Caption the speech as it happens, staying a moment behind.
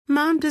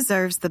Mom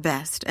deserves the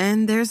best,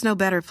 and there's no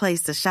better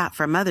place to shop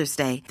for Mother's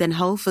Day than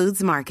Whole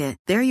Foods Market.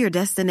 They're your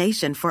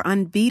destination for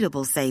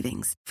unbeatable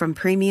savings, from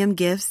premium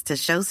gifts to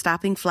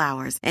show-stopping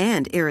flowers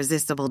and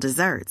irresistible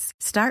desserts.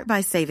 Start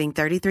by saving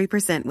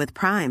 33% with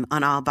Prime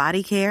on all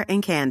body care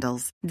and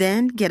candles.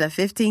 Then get a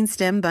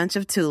 15-stem bunch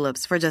of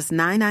tulips for just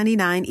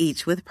 $9.99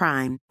 each with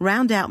Prime.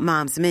 Round out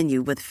Mom's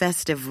menu with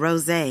festive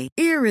rosé,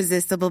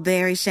 irresistible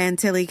berry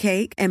chantilly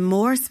cake, and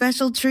more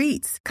special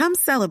treats. Come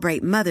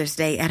celebrate Mother's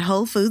Day at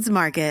Whole Foods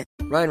Market.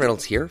 Ryan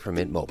Reynolds here from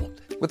Mint Mobile.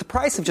 With the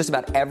price of just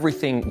about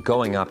everything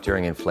going up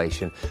during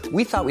inflation,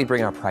 we thought we'd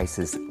bring our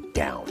prices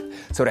down.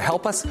 So to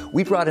help us,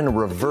 we brought in a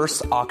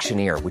reverse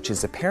auctioneer, which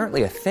is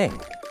apparently a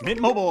thing. Mint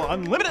Mobile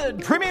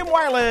Unlimited Premium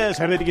Wireless.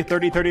 How to get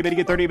 30, 30, bit to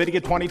get 30, bit to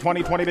get 20,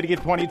 20, 20, bit to get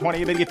 20,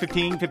 20, bit to get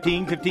 15,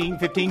 15, 15,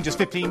 15, just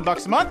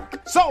 $15 a month?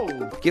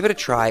 Sold! Give it a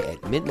try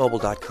at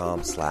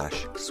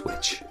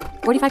mintmobile.com/switch.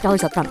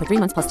 $45 up front for 3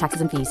 months plus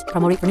taxes and fees.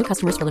 Promo rate for new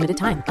customers for limited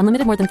time.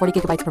 Unlimited more than 40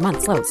 gigabytes per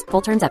month. Slows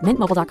full terms at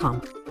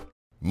mintmobile.com.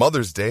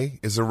 Mother's Day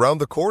is around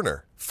the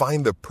corner.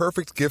 Find the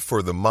perfect gift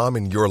for the mom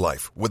in your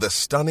life with a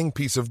stunning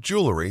piece of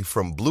jewelry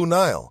from Blue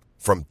Nile.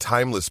 From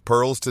timeless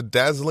pearls to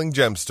dazzling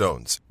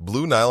gemstones,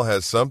 Blue Nile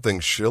has something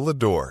she'll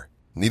adore.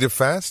 Need it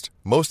fast?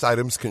 Most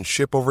items can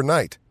ship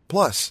overnight.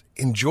 Plus,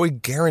 enjoy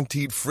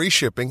guaranteed free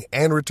shipping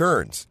and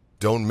returns.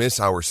 Don't miss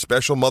our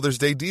special Mother's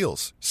Day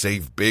deals.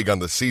 Save big on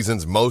the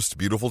season's most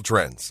beautiful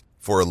trends.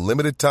 For a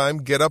limited time,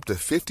 get up to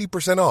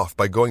 50% off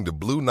by going to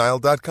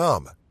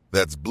BlueNile.com.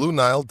 That's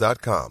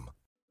BlueNile.com.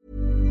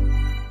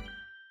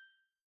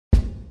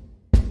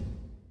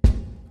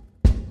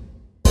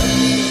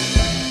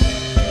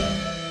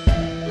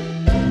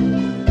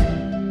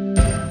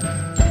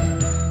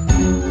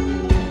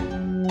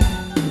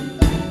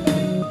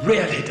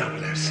 Really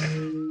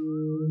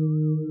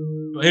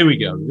 007. Here we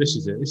go. This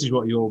is it. This is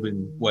what you've all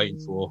been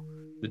waiting for.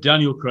 The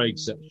Daniel Craig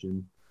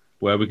section,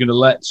 where we're going to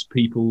let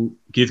people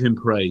give him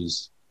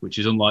praise, which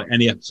is unlike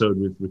any episode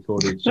we've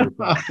recorded so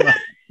far.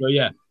 So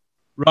yeah,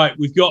 right.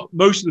 We've got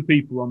most of the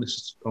people on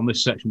this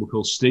section we'll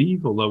call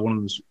Steve, although one of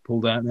them's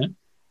pulled out now.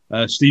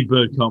 Steve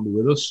Bird can't be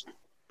with us,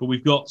 but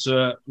we've got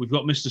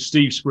Mr.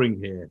 Steve Spring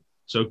here.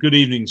 So good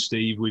evening,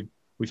 Steve.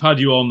 We've had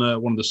you on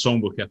one of the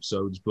songbook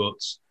episodes, but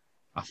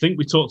I think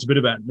we talked a bit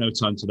about No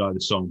Time to Die,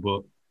 the song,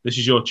 but this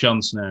is your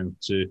chance now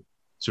to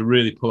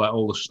really pull out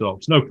all the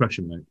stops. No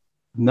pressure, mate.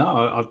 No,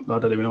 I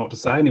don't even know what to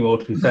say anymore,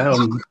 to be fair.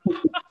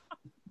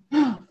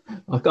 I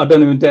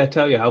don't even dare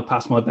tell you how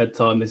past my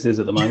bedtime this is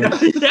at the moment.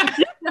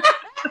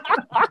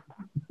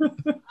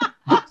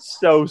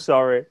 So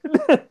sorry.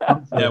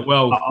 Yeah,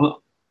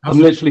 well...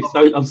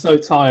 I'm so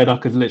tired I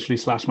could literally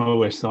slash my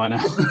wrist right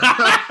now.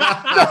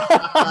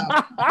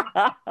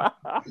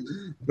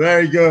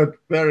 Very good,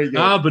 very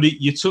good. But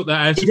you took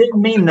that out. He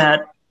didn't mean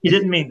that. He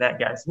didn't mean that,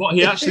 guys. What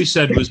he actually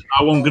said was,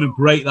 I'm going to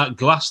break that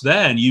glass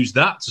there and use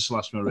that to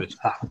slash my wrist.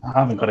 I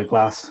haven't got a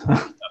glass.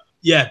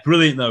 Yeah,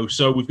 brilliant, though.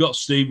 So we've got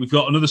Steve. We've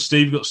got another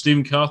Steve. We've got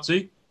Stephen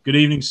Carty. Good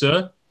evening,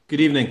 sir.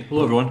 Good evening.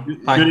 Hello,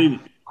 everyone. Hi.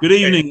 Good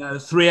evening.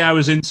 3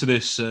 hours into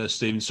this,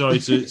 Stephen. Sorry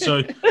to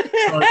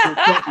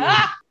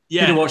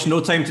yeah. Could have watched No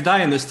Time to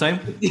Die in this time.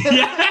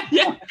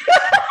 Yeah,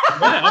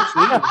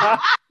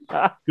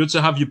 absolutely. Good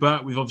to have you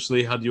back. We've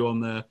obviously had you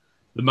on the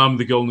Man with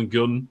the Golden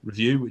Gun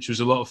review, which was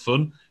a lot of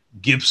fun.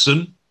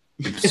 Gibson.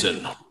 Just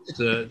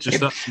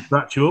that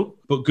factual,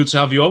 but good to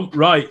have you on.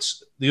 Right,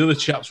 the other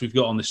chaps we've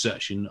got on this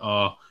section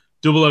are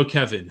Double O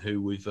Kevin,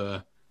 who we've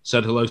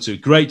said hello to.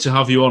 Great to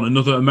have you on.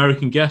 Another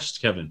American guest,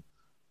 Kevin.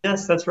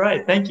 Yes, that's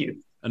right. Thank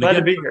you. And Glad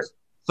again, to be here.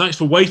 Thanks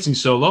for waiting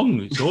so long.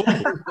 It's awful.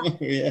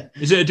 Yeah.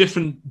 Is it a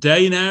different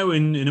day now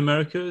in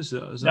America? Is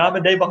that... No, I'm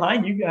a day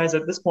behind you guys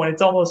at this point.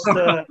 It's almost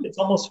 5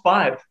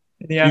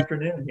 in the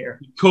afternoon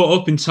here.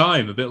 Caught up in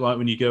time, a bit like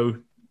when you go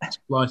to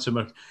fly to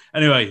America.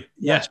 Anyway,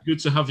 yes, good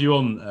to have you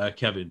on,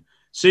 Kevin.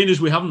 Seeing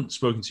as we haven't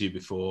spoken to you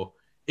before,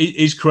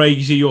 is Craig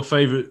your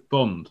favourite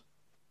Bond?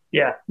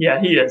 Yeah,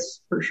 he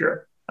is, for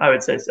sure. I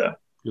would say so.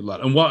 Good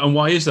lad. And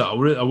why is that? I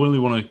really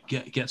want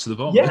to get to the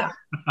bottom.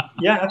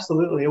 Yeah,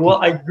 absolutely. Well,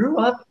 I grew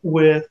up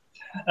with,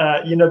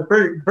 the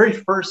very, very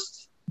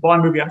first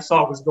Bond movie I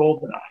saw was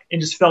GoldenEye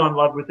and just fell in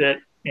love with it.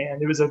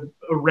 And it was a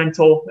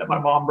rental that my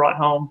mom brought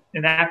home.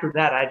 And after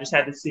that, I just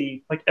had to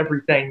see like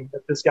everything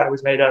that this guy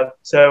was made of.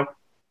 So,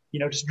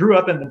 just grew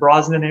up in the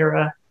Brosnan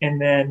era.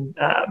 And then,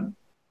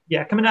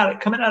 coming out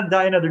of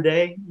Die Another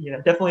Day,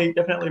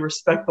 definitely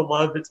respect the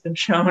love that's been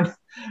shown.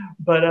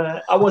 But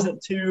I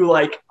wasn't too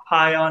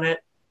high on it.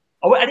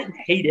 I didn't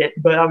hate it,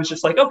 but I was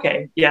just like,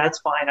 okay, yeah, that's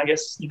fine. I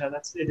guess,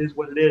 it is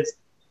what it is.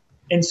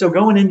 And so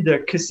going into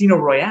Casino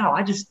Royale,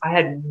 I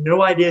had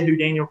no idea who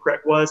Daniel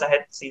Craig was. I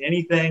hadn't seen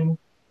anything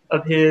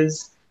of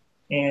his.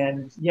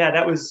 And yeah,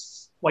 that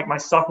was like my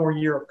sophomore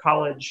year of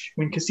college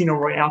when Casino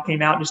Royale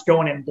came out, just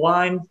going in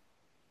blind.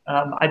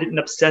 I didn't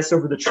obsess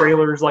over the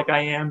trailers like I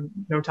am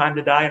No Time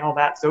to Die and all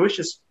that. So it's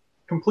just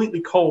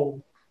completely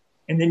cold.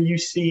 And then you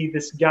see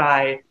this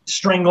guy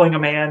strangling a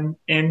man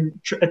and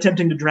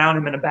attempting to drown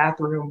him in a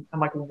bathroom. I'm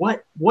like,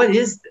 what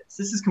is this?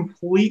 This is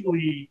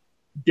completely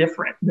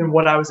different than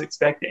what I was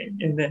expecting.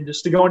 And then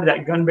just to go into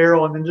that gun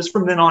barrel, and then just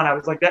from then on, I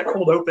was like, that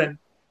cold open,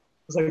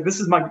 I was like, this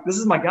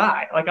is my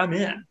guy. Like, I'm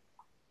in.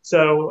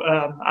 So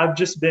I've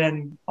just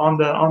been on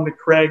the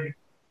Craig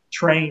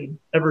train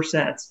ever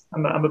since.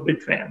 I'm a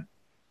big fan.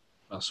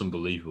 That's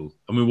unbelievable.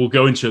 I mean, we'll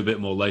go into it a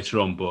bit more later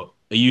on, but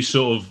are you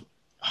sort of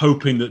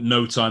hoping that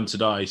No Time to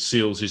Die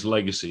seals his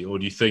legacy, or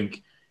do you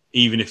think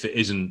even if it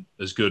isn't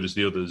as good as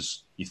the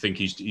others, you think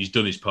he's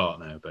done his part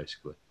now,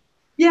 basically?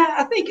 Yeah,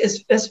 I think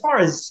as far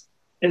as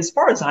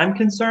I'm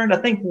concerned, I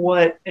think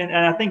and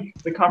I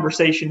think the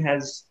conversation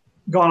has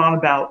gone on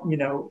about,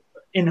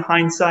 in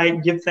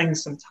hindsight, give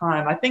things some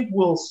time. I think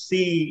we'll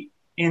see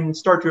and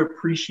start to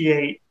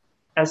appreciate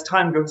as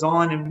time goes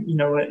on, and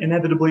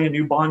inevitably a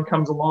new Bond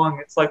comes along.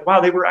 It's like,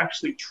 wow, they were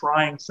actually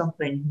trying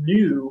something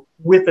new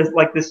with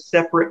this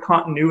separate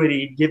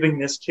continuity, giving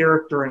this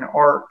character an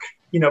arc,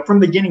 from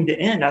beginning to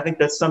end. I think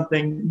that's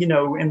something,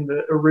 in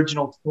the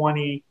original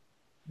 20,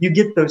 you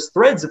get those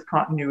threads of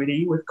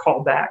continuity with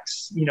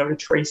callbacks, to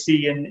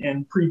Tracy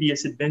and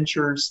previous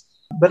adventures.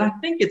 But I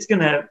think it's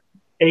going to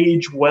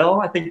age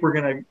well. I think we're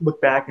going to look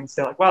back and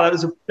say, like, wow,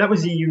 that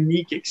was a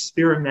unique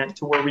experiment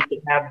to where we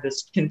could have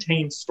this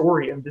contained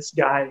story of this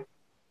guy,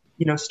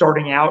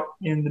 starting out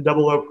in the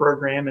 00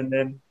 program and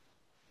then,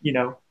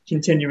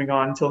 continuing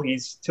on until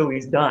he's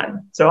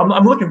done. So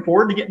I'm looking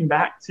forward to getting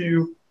back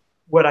to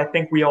what I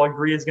think we all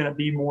agree is going to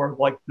be more of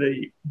like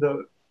the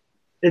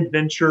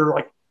adventure,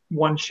 like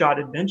one-shot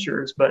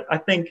adventures. But I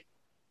think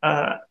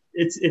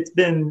it's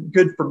been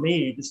good for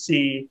me to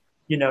see,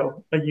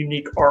 a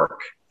unique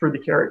arc for the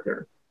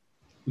character.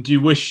 Do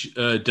you wish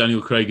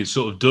Daniel Craig had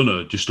sort of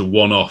done just a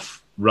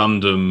one-off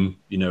random,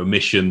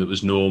 mission that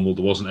was normal?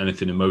 There wasn't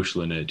anything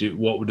emotional in it.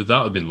 What would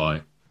that have been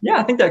like? Yeah,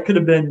 I think that could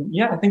have been.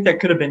 Yeah, I think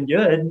that could have been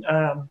good.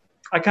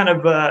 I kind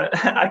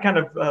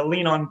of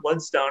lean on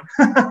Bloodstone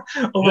a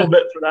little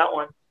bit for that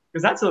one,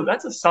 because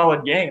that's a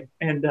solid game,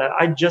 and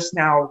I just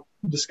now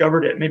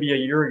discovered it maybe a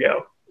year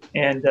ago,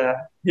 and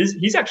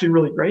he's actually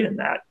really great in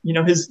that.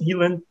 He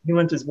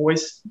lent his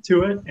voice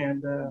to it,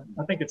 and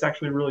I think it's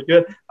actually really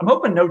good. I'm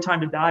hoping No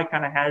Time to Die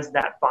kind of has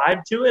that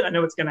vibe to it. I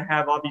know it's going to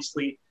have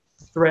obviously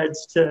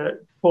threads to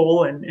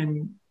pull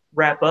and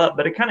wrap up,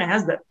 but it kind of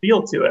has that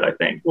feel to it. I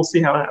think we'll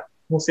see how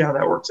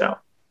that works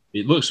out.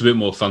 It looks a bit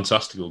more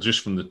fantastical just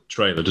from the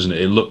trailer, doesn't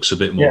it? It looks a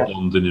bit more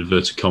Bond in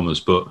inverted commas.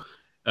 But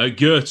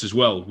Gert as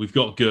well. We've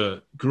got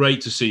Gert.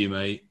 Great to see you,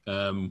 mate.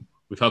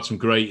 We've had some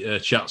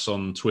great chats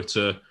on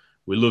Twitter.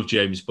 We love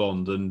James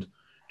Bond, and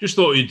just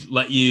thought we'd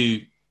let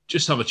you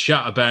just have a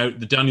chat about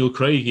the Daniel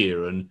Craig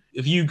era. And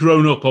have you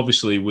grown up,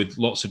 obviously, with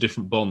lots of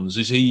different Bonds?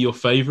 Is he your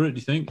favourite, do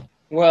you think?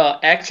 Well,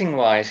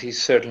 acting-wise,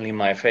 he's certainly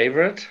my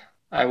favourite,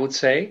 I would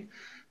say.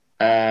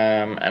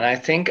 And I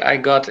think I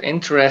got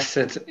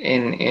interested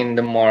in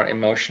the more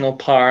emotional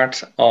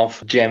part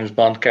of James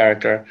Bond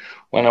character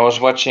when I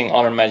was watching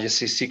On Her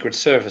Majesty's Secret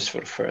Service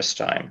for the first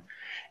time.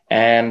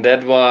 And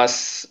that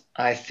was,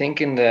 I think,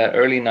 in the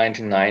early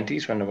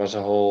 1990s, when there was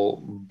a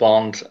whole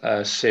Bond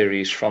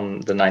series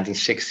from the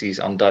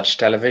 1960s on Dutch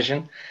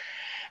television.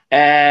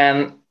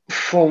 And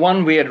for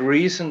one weird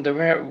reason, there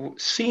were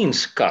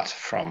scenes cut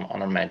from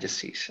On Her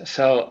Majesty's.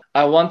 So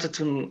I wanted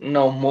to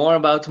know more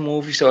about the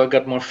movie, so I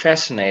got more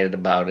fascinated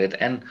about it.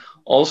 And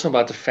also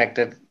about the fact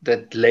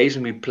that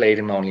Lazenby played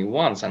him only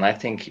once. And I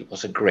think he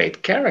was a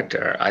great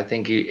character. I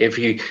think if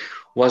he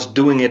was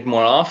doing it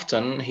more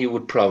often, he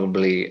would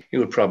probably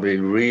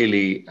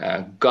really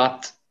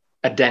got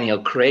a Daniel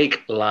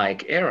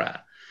Craig-like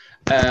era.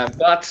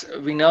 But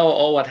we know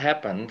all what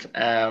happened.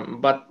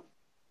 But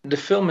the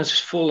film is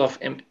full of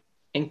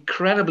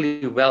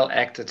incredibly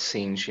well-acted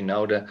scenes.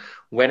 The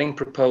wedding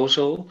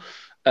proposal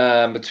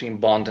between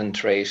Bond and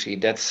Tracy,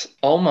 that's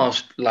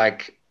almost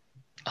like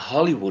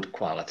Hollywood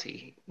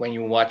quality when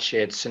you watch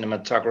it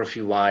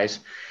cinematography-wise.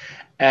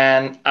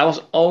 And I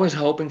was always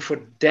hoping for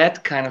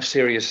that kind of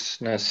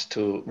seriousness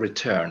to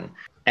return.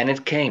 And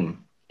it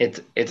came.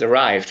 It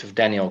arrived with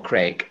Daniel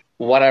Craig.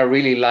 What I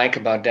really like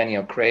about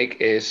Daniel Craig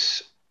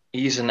is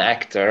he's an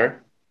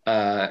actor.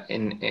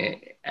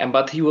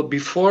 But he was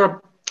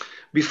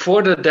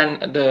before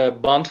the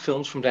Bond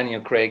films from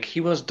Daniel Craig, he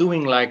was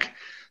doing like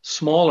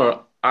smaller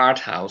art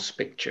house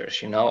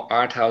pictures,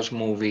 art house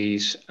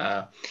movies.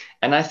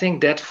 And I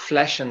think that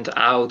fleshened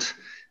out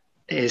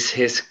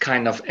his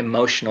kind of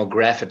emotional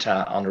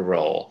gravitas on the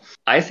role.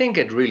 I think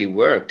it really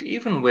worked,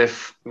 even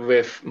with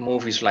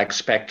movies like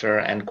Spectre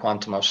and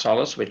Quantum of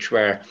Solace, which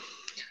were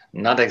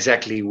not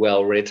exactly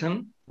well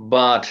written,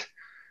 but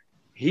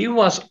he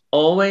was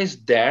always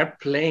there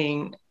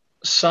playing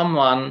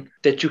someone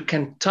that you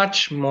can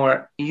touch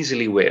more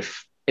easily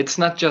with. It's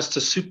not just a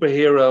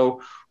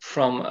superhero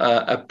from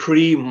a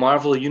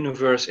pre-Marvel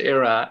Universe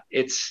era.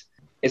 It's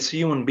a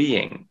human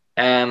being.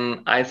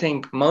 And I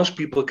think most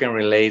people can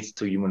relate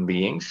to human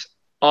beings.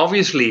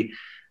 Obviously,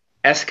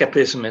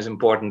 escapism is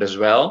important as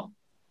well.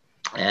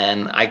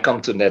 And I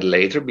come to that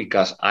later,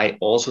 because I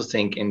also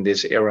think in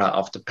this era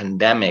of the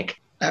pandemic,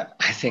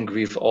 I think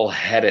we've all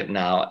had it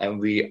now, and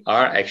we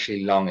are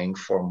actually longing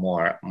for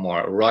more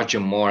Roger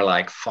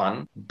Moore-like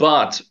fun.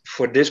 But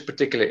for this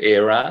particular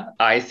era,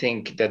 I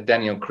think that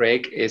Daniel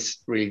Craig is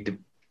really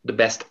the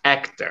best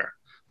actor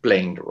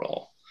playing the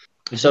role.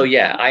 So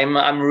yeah,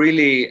 I'm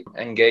really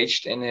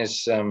engaged in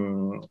his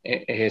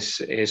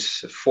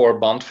 4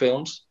 Bond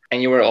films.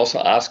 And you were also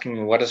asking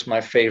me what is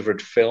my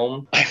favorite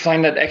film. I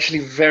find that actually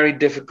very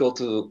difficult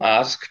to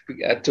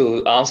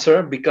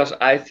answer, because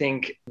I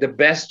think the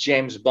best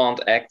James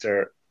Bond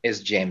actor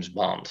is James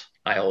Bond.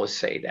 I always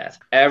say that.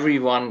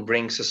 Everyone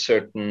brings a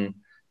certain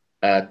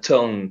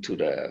tone to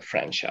the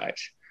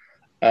franchise.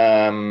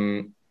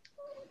 Having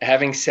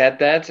said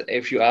that,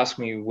 if you ask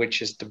me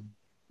which is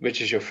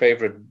your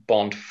favorite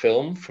Bond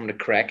film from the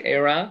Craig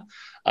era,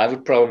 I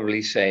would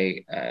probably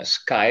say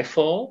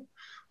Skyfall.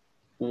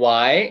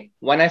 Why?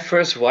 When I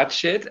first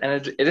watched it,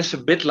 and it is a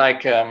bit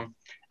like a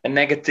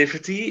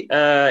negativity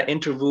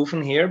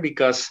interwoven here,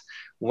 because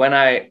when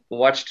I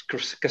watched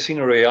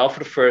Casino Royale for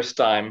the first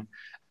time,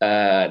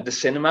 the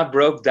cinema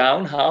broke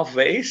down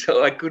halfway,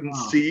 so I couldn't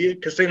see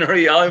Casino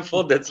Royale in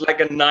full. That's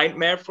like a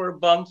nightmare for a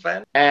Bond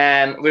fan.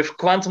 And with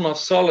Quantum of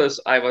Solace,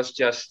 I was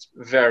just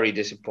very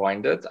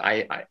disappointed.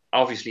 I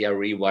obviously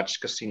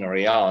rewatched Casino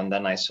Royale, and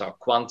then I saw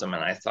Quantum,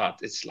 and I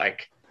thought it's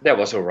like, there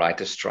was a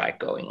writer's strike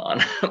going on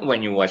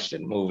when you watch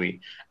that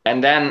movie.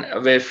 And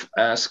then with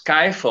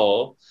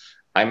Skyfall,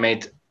 I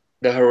made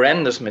the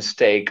horrendous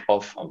mistake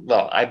of,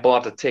 I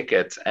bought a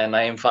ticket and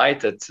I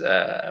invited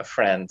a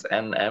friend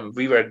and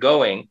we were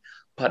going,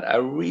 but I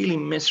really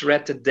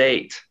misread the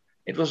date.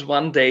 It was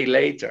 1 day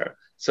later.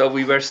 So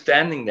we were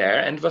standing there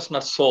and it was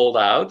not sold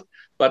out,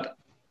 but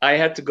I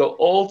had to go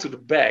all to the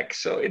back.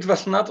 So it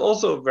was not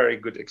also a very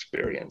good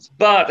experience.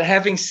 But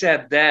having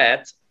said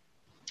that,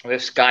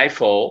 with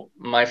Skyfall,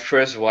 my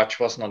first watch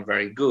was not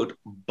very good,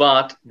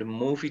 but the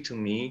movie to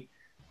me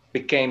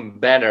became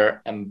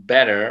better and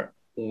better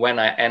when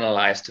I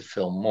analyzed the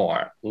film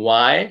more.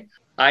 Why?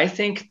 I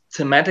think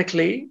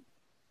thematically,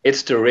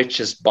 it's the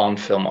richest Bond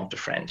film of the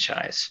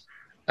franchise.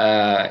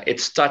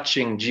 It's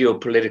touching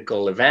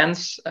geopolitical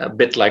events, a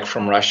bit like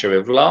From Russia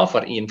with Love,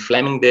 what Ian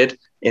Fleming did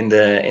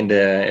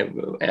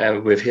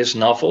with his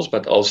novels,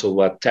 but also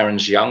what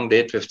Terence Young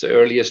did with the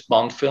earliest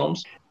Bond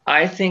films.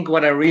 I think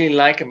what I really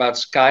like about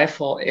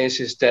Skyfall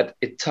is that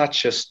it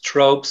touches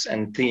tropes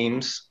and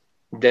themes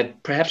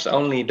that perhaps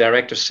only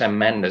director Sam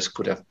Mendes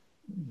could have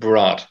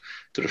brought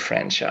to the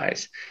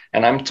franchise.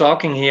 And I'm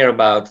talking here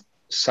about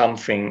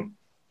something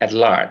at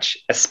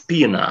large,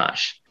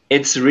 espionage.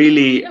 It's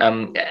really,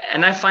 and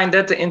I find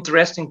that the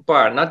interesting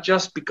part, not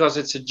just because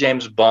it's a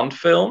James Bond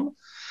film.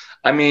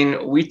 I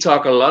mean, we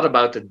talk a lot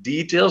about the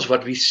details,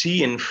 what we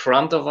see in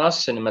front of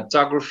us,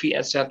 cinematography,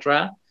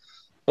 etc.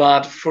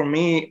 But for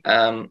me,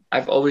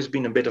 I've always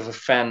been a bit of a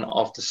fan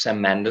of the Sam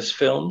Mendes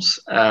films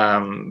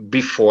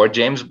before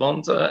James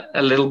Bond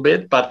a little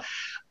bit. But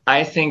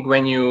I think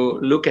when you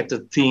look at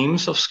the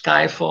themes of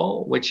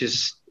Skyfall, which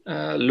is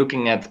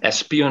looking at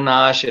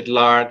espionage at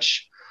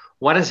large,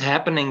 what is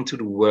happening to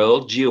the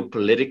world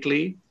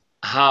geopolitically,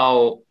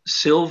 how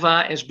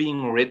Silva is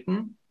being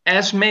written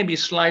as maybe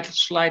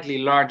slightly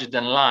larger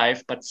than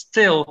life, but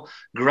still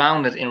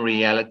grounded in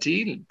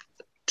reality.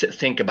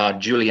 Think about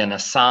Julian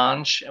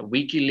Assange,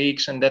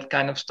 WikiLeaks, and that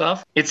kind of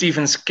stuff. It's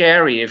even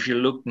scary if you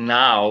look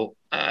now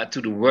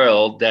to the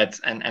world that,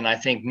 and I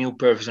think Neil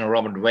Purvis and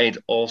Robert Wade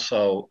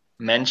also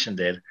mentioned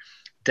it,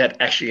 that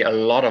actually a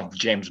lot of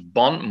James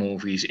Bond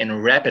movies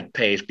in rapid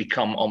pace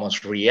become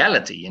almost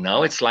reality. You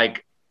know, it's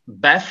like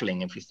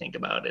baffling if you think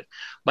about it.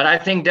 But I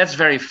think that's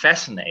very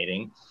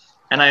fascinating.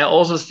 And I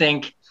also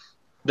think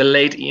the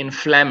late Ian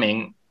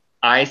Fleming,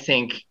 I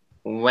think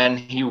when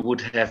he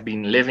would have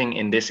been living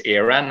in this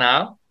era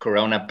now,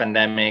 Corona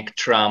pandemic,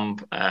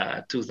 Trump,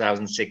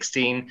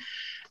 2016,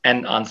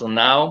 and until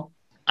now,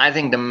 I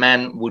think the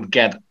man would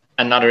get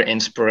another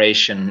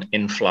inspiration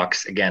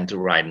influx again to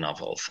write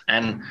novels.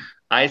 And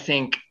I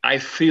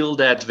feel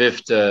that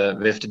with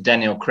the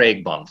Daniel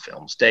Craig Bond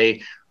films,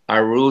 they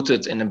are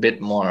rooted in a bit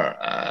more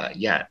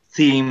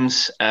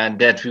themes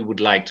that we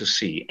would like to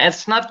see. And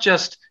it's not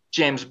just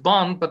James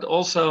Bond, but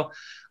also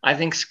I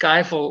think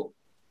Skyfall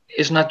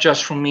is not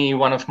just for me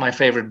one of my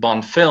favorite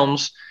Bond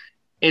films,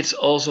 it's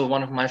also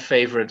one of my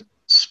favorite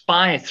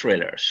spy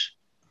thrillers,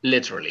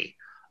 literally,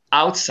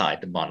 outside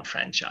the Bond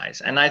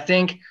franchise. And I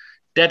think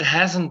that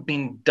hasn't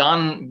been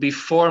done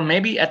before,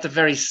 maybe at the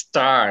very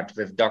start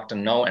with Dr.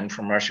 No and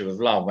From Russia with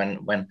Love,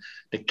 when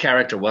the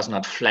character was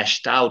not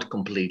fleshed out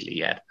completely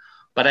yet.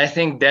 But I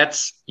think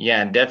that's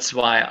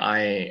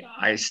why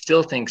I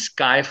still think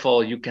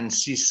Skyfall, you can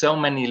see so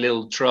many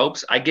little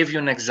tropes. I give you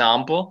an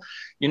example.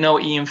 You know,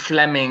 Ian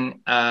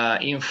Fleming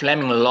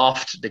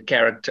loved the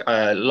character,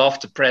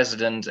 loved the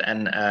president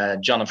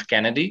and John F.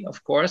 Kennedy,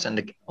 of course, and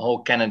the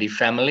whole Kennedy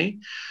family.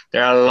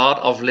 There are a lot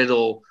of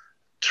little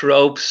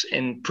tropes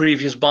in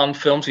previous Bond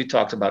films. We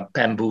talked about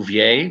Pam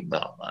Bouvier,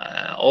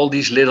 all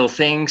these little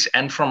things.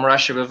 And From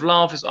Russia with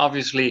Love is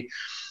obviously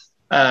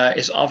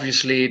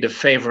the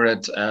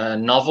favorite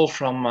novel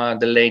from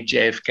the late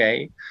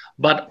JFK.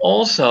 But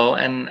also,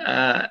 and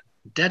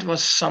that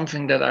was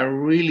something that I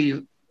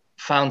really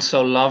found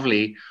so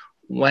lovely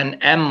when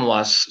M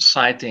was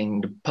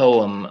citing the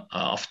poem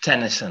of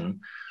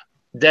Tennyson.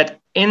 That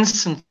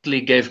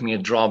instantly gave me a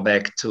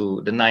drawback to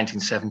the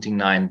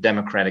 1979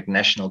 Democratic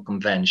National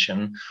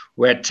Convention,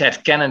 where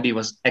Ted Kennedy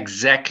was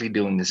exactly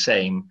doing the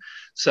same.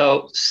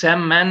 So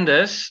Sam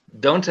Mendes,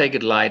 don't take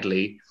it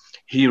lightly,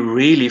 he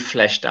really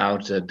fleshed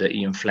out the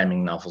Ian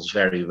Fleming novels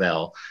very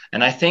well.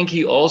 And I think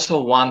he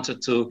also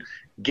wanted to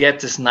get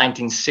this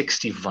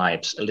 1960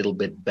 vibes a little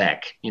bit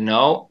back. You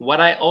know, what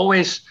I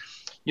always,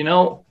 you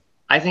know,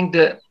 I think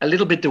a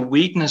little bit the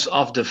weakness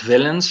of the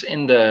villains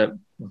in the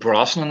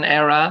Brosnan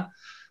era,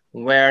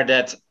 where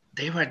that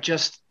they were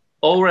just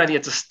already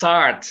at the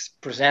start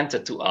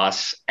presented to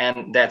us,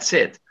 and that's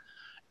it.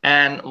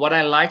 And what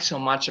I like so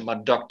much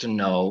about Dr.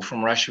 No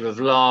from Russia with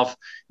Love,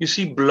 you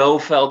see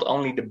Blofeld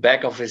only the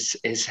back of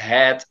his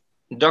head.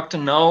 Dr.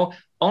 No,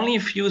 only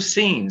a few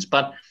scenes,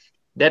 but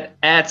that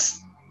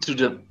adds to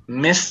the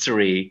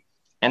mystery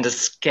and the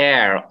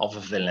scare of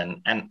a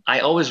villain. And I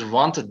always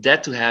wanted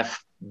that to have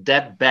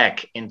that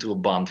back into a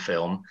Bond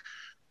film.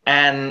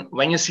 And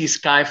when you see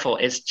Skyfall,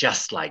 it's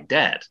just like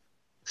that.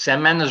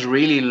 Sam Mendes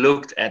really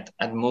looked at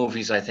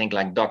movies, I think,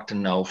 like Dr.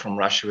 No from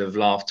Russia with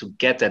Love to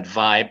get that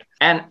vibe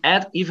and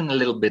add even a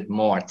little bit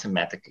more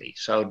thematically.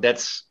 So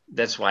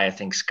that's why I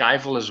think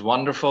Skyfall is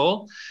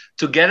wonderful.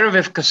 Together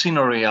with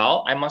Casino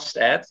Royale, I must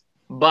add.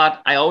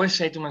 But I always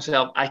say to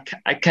myself,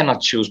 I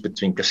cannot choose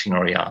between Casino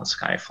Royale and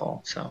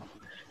Skyfall. So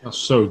that's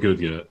so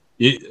good,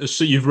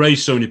 So you've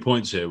raised so many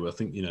points here. I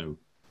think,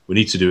 we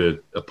need to do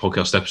a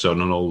podcast episode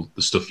on all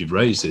the stuff you've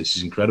raised. This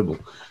is incredible.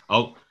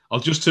 I'll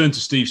just turn to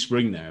Steve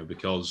Spring now,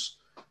 because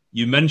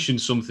you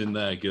mentioned something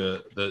there,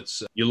 Gert,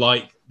 that you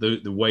like the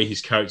way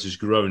his character's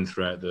grown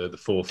throughout the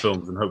 4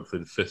 films and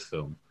hopefully the 5th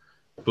film.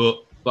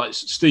 But, like,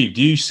 Steve,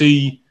 do you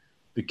see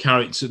the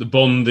character, the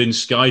Bond in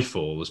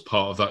Skyfall, as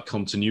part of that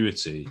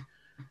continuity?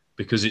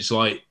 Because it's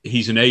like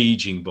he's an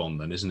aging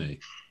Bond then, isn't he?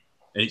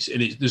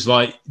 There's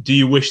like, do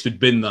you wish there'd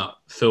been that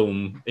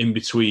film in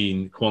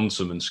between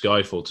Quantum and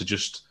Skyfall to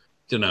just,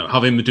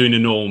 have him doing a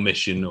normal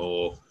mission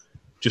or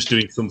just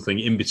doing something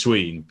in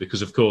between?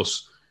 Because, of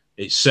course,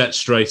 it's set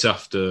straight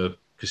after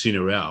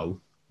Casino Royale,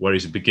 where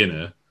he's a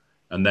beginner,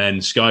 and then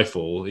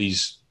Skyfall,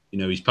 he's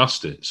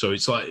past it. So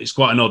it's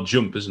quite an odd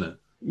jump, isn't it?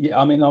 Yeah,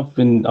 I mean, I've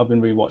been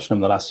rewatching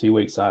them the last few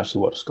weeks. I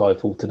actually watched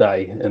Skyfall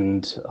today,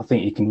 and I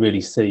think you can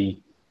really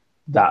see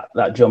that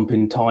jump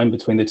in time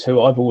between the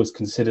two. I've always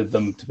considered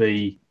them to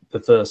be the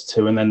first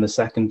 2 and then the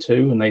second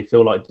 2, and they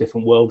feel like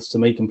different worlds to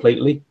me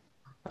completely.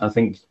 I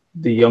think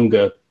the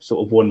younger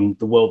sort of one,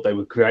 the world they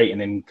were creating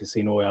in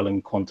Casino Royale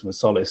and Quantum of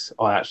Solace,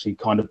 I actually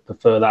kind of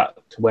prefer that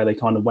to where they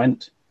kind of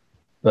went.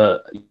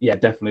 But yeah,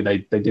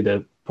 definitely they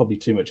did probably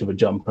too much of a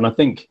jump. And I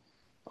think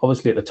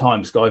obviously at the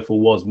time Skyfall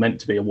was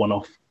meant to be a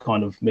one-off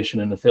kind of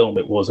mission in the film.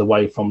 It was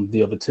away from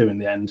the other 2 in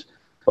the end.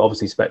 But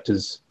obviously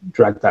Spectre's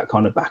dragged that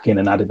kind of back in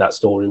and added that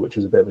story, which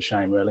was a bit of a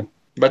shame, really.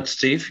 But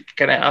Steve,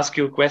 can I ask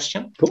you a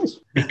question? Of course.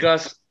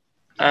 Because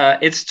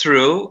it's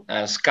true,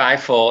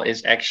 Skyfall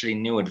is actually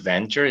New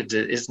Adventure. It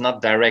is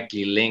not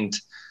directly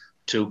linked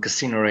to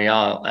Casino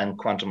Royale and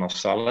Quantum of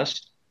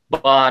Solace.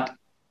 But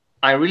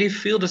I really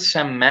feel that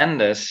Sam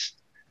Mendes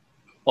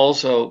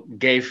also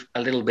gave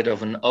a little bit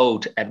of an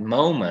ode at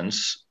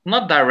moments,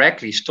 not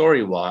directly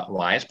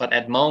story-wise, but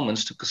at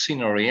moments to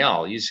Casino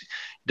Royale. You see,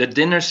 the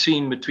dinner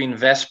scene between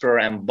Vesper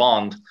and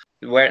Bond,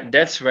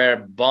 that's where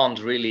Bond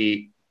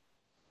really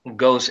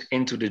goes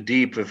into the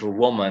deep with a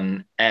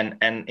woman,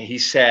 and he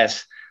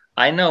says,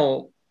 I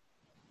know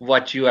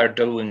what you are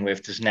doing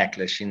with this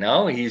necklace,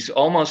 He's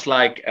almost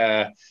like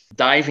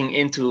diving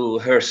into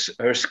her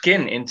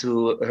skin,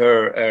 into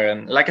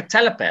her, like a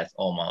telepath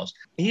almost.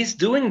 He's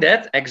doing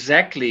that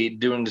exactly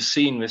during the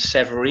scene with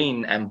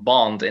Severine and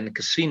Bond in the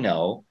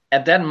casino.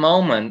 At that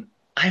moment,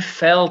 I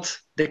felt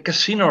the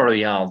Casino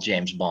Royale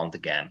James Bond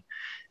again.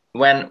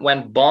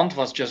 When Bond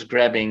was just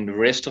grabbing the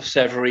wrist of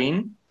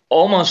Severine,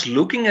 almost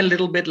looking a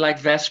little bit like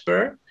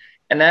Vesper,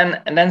 and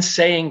then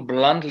saying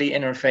bluntly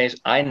in her face,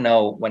 I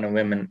know when a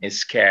woman is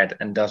scared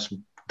and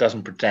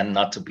doesn't pretend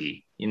not to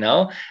be,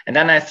 And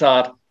then I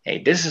thought,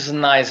 hey, this is a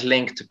nice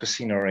link to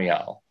Casino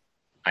Royale.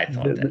 I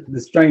thought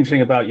the strange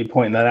thing about you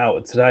pointing that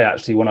out today,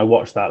 actually, when I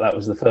watched that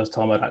was the first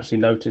time I'd actually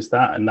noticed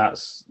that, and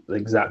that's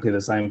exactly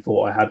the same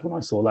thought I had when I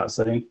saw that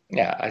scene.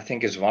 Yeah, I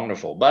think it's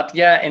wonderful. But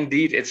yeah,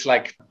 indeed, it's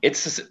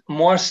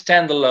more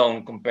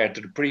standalone compared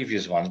to the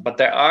previous ones, but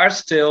there are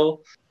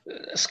still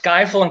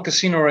Skyfall and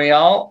Casino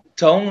Royale,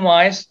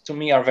 tone-wise, to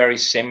me, are very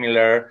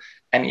similar.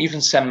 And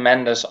even Sam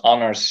Mendes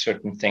honors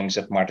certain things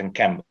that Martin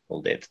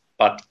Campbell did.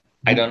 But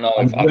I don't know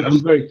if others...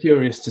 I'm very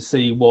curious to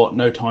see what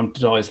No Time to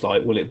Die is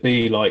like. Will it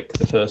be like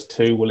the first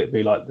 2? Will it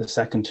be like the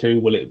second 2?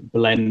 Will it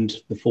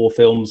blend the 4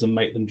 films and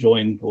make them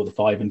join, or the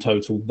 5 in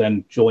total,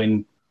 then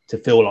join to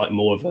feel like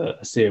more of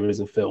a series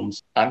of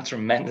films? I'm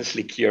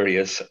tremendously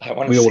curious. I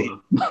want to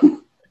see...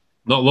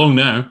 Not long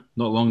now,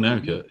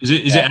 Kurt. Is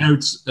it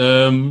out?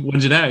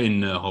 When's it out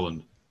in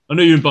Holland? I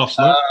know you're in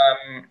Barcelona.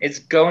 It's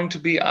going to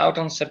be out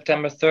on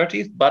September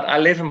 30th, but I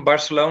live in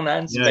Barcelona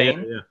in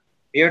Spain. Yeah.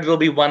 Here it will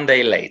be one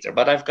day later,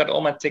 but I've got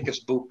all my tickets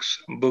booked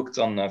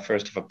on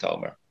 1st of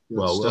October.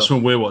 Well, that's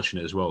when we're watching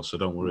it as well, so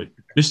don't worry.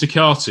 Mr.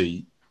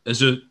 Carty,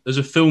 as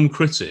a film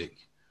critic,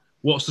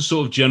 what's the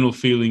sort of general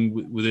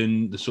feeling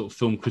within the sort of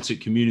film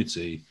critic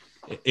community,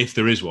 if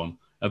there is one,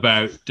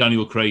 about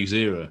Daniel Craig's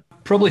era?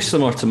 Probably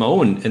similar to my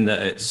own in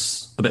that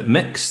it's a bit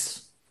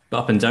mixed, but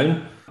up and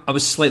down. I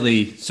was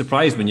slightly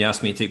surprised when you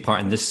asked me to take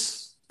part in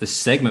this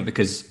segment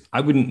because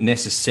I wouldn't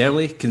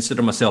necessarily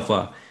consider myself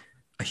a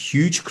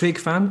huge Craig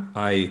fan.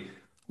 I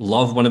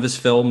love one of his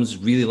films,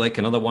 really like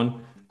another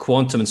one.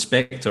 Quantum and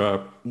Spectre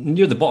are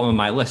near the bottom of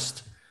my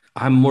list.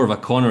 I'm more of a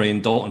Connery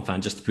and Dalton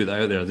fan, just to put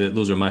that out there.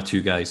 Those are my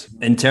two guys.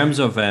 In terms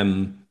of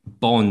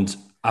Bond,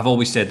 I've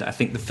always said that I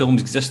think the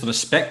films exist on a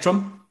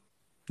spectrum.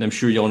 And I'm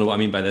sure you all know what I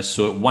mean by this.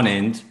 So at one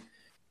end,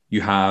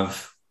 you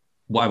have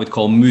what I would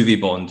call movie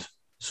Bond.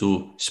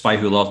 So Spy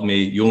Who Loved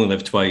Me, You Only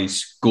Live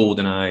Twice,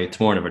 GoldenEye,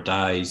 Tomorrow Never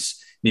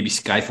Dies, maybe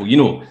Skyfall. You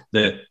know,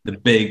 the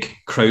big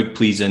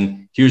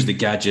crowd-pleasing, here's the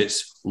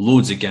gadgets,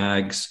 loads of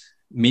gags,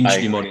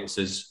 mainstream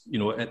audiences, you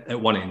know, at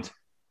one end.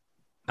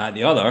 At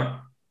the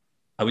other,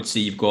 I would say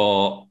you've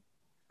got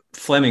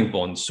Fleming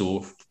Bond,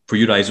 so For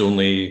Your Eyes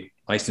Only,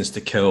 License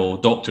to Kill,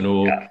 Dr.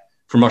 No,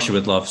 From Russia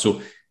with Love.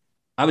 So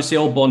I would say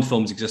all Bond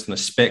films exist on a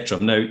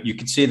spectrum. Now, you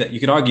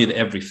could argue that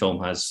every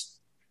film has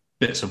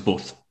bits of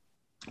both,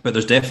 but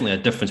there's definitely a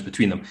difference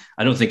between them.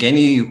 I don't think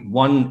any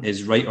one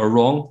is right or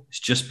wrong. It's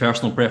just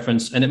personal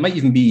preference, and it might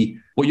even be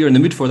what you're in the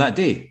mood for that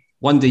day.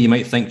 One day you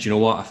might think, do you know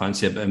what, I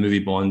fancy a bit of movie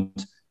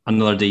Bond.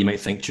 Another day you might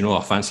think, do you know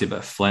what, I fancy a bit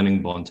of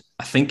Fleming Bond.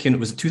 I think it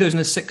was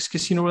 2006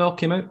 Casino Royale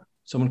came out.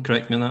 Someone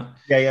correct me on that.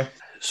 Yeah.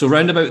 So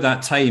round about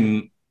that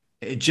time,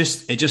 it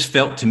just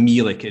felt to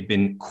me like it'd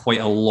been quite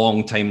a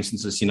long time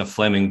since I'd seen a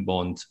Fleming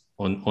Bond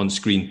on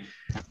screen,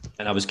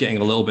 and I was getting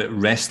a little bit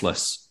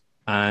restless.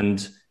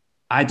 And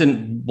I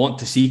didn't want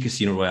to see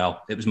Casino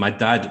Royale. It was my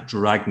dad that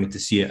dragged me to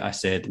see it. I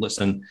said,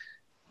 listen,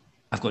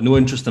 I've got no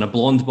interest in a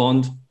blonde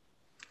Bond.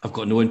 I've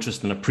got no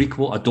interest in a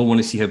prequel. I don't want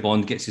to see how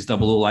Bond gets his 00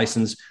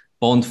 license,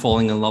 Bond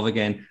falling in love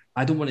again.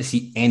 I don't want to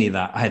see any of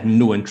that. I had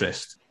no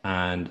interest.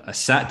 And I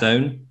sat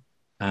down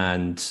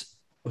and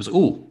I was,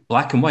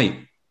 black and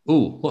white.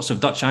 Lots of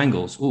Dutch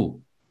angles.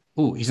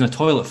 He's in a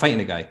toilet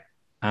fighting a guy.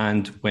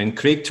 And when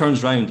Craig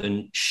turns around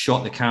and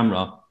shot the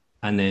camera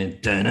and then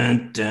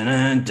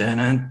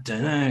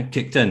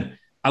kicked in,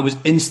 I was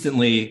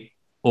instantly,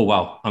 oh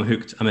wow, I'm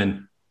hooked. I'm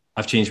in.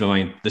 I've changed my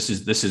mind. This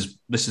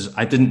is.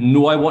 I didn't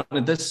know I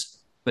wanted this,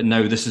 but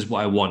now this is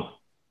what I want.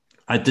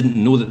 I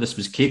didn't know that this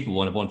was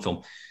capable in a Bond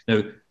film.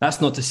 Now, that's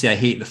not to say I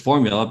hate the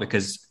formula,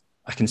 because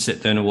I can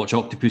sit down and watch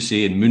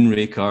Octopussy and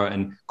Moonraker,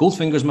 and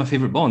Goldfinger is my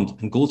favourite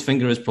Bond, and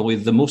Goldfinger is probably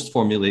the most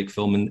formulaic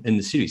film in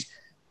the series.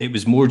 It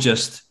was more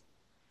just,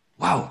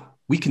 wow,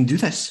 we can do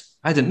this.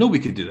 I didn't know we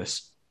could do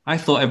this. I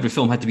thought every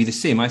film had to be the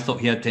same. I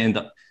thought he had to end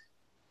up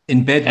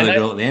in bed with a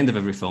girl at the end of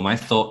every film. I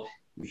thought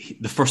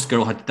the first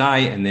girl had to die,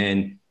 and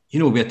then,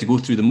 we had to go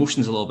through the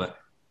motions a little bit.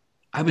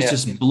 I was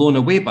just blown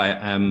away by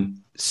it.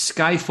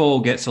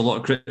 Skyfall gets a lot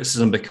of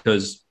criticism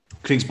because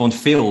Craig's Bond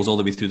fails all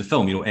the way through the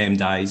film. M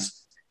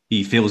dies.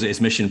 He fails at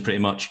his mission pretty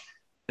much.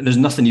 And there's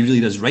nothing he really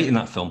does right in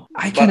that film.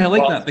 I kind of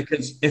like that,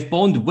 because if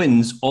Bond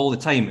wins all the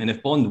time, and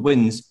if Bond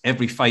wins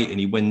every fight and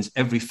he wins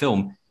every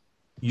film,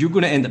 you're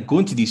going to end up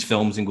going to these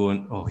films and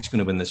going, oh, he's going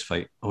to win this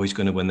fight. Oh, he's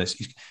going to win this.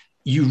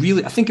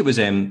 I think it was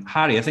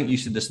Harry, I think you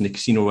said this in the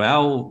Casino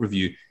Royale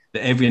review,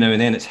 that every now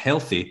and then it's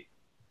healthy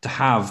to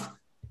have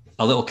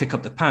a little kick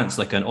up the pants,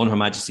 like an On Her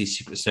Majesty's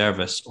Secret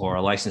Service or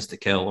a License to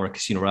Kill or a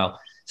Casino Royale,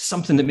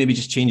 something that maybe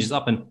just changes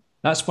up. And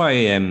that's why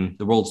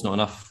The World's Not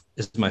Enough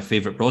is my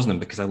favourite Brosnan,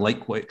 because I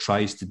like what it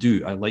tries to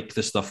do. I like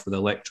the stuff with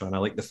Elektra, and I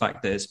like the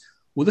fact that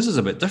this is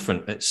a bit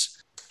different.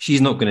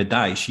 She's not going to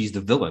die. She's the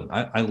villain.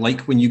 I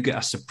like when you get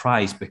a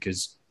surprise,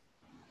 because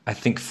I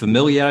think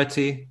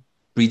familiarity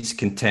breeds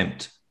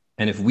contempt.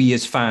 And if we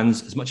as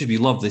fans, as much as we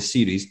love this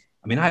series,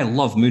 I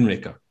love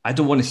Moonraker. I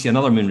don't want to see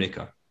another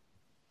Moonraker.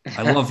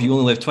 I love You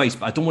Only Live Twice,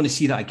 but I don't want to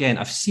see that again.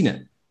 I've seen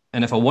it.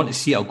 And if I want to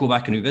see it, I'll go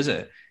back and revisit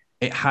it.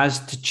 It has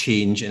to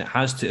change and it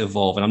has to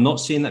evolve. And I'm not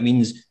saying that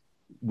means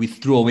we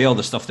throw away all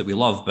the stuff that we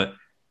love, but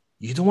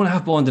you don't want to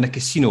have Bond in a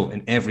casino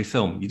in every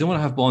film. You don't want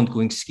to have Bond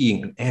going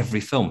skiing in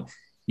every film.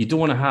 You don't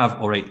want to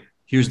have, all right,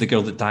 here's the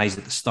girl that dies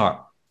at the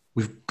start.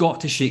 We've got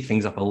to shake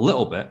things up a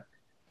little bit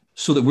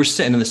so that we're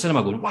sitting in the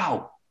cinema going,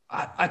 wow,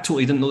 I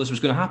totally didn't know this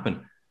was going to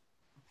happen.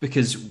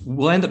 Because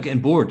we'll end up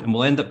getting bored, and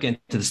we'll end up getting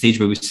to the stage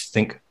where we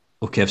think,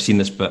 okay, I've seen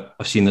this, but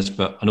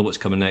I know what's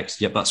coming next.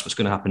 Yep, that's what's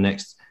going to happen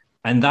next.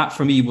 And that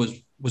for me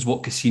was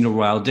what Casino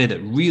Royale did.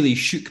 It really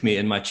shook me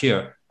in my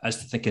chair as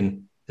to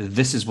thinking,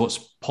 this is what's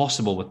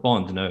possible with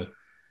Bond now.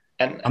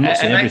 And I'm not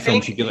saying every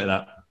film should be like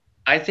that.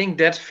 I think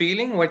that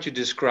feeling, what you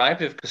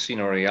described with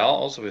Casino Royale,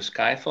 also with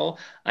Skyfall,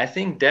 I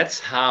think that's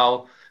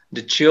how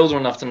the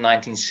children of the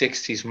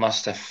 1960s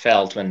must have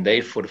felt when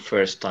they for the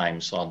first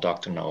time saw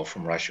Dr. No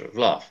from Russia with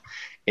Love.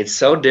 It's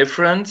so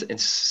different.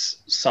 It's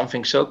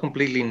something so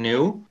completely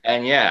new.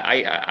 And yeah,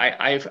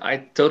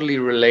 I totally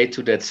relate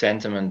to that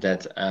sentiment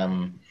that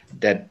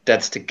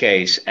that's the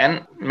case.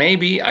 And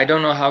maybe, I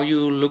don't know how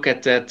you look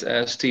at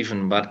that,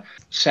 Stephen, but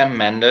Sam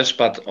Mendes,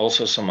 but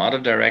also some other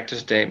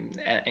directors,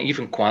 and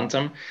even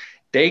Quantum,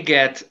 they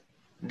get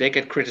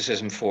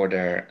criticism for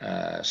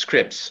their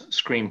scripts,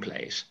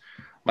 screenplays.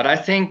 But I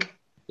think,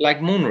 like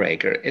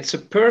Moonraker, it's a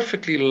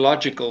perfectly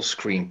logical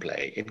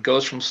screenplay. It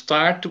goes from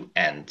start to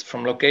end,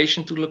 from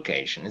location to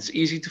location. It's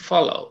easy to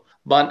follow.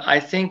 But I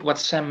think what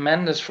Sam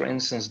Mendes, for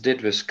instance,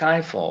 did with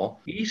Skyfall,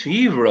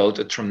 he wrote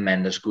a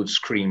tremendous good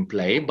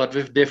screenplay, but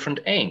with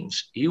different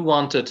aims. He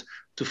wanted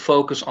to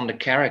focus on the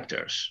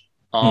characters,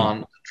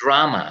 on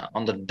drama,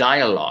 on the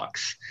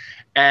dialogues.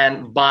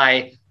 And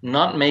by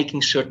not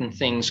making certain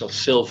things of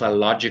Silva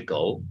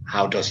logical,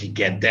 how does he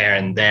get there,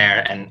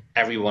 and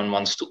everyone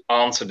wants to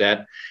answer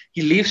that,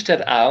 he leaves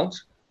that out.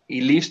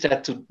 He leaves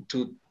that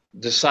to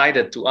decide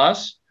it to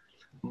us.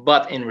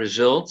 But in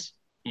result,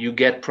 you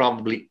get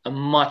probably a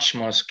much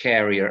more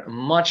scarier, a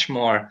much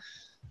more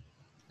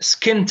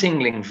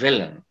skin-tingling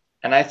villain.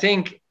 And I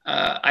think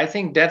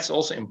that's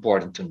also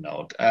important to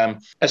note. A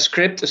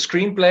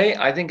screenplay,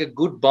 I think a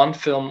good Bond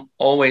film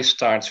always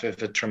starts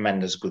with a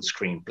tremendous good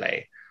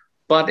screenplay.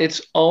 But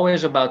it's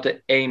always about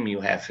the aim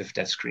you have with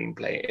that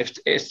screenplay.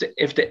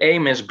 If the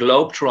aim is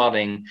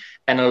globetrotting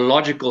and a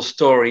logical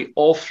story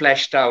all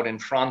fleshed out in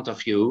front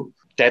of you,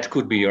 that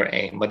could be your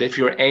aim. But if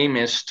your aim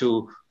is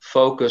to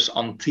focus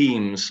on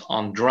themes,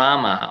 on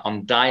drama,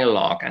 on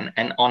dialogue,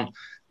 and on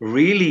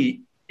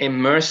really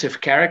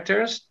immersive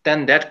characters,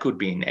 then that could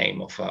be an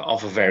aim of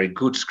a very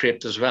good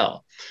script as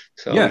well.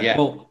 So yeah.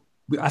 Well,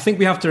 I think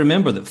we have to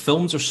remember that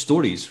films are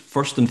stories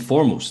first and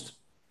foremost,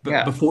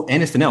 before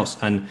anything else.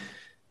 And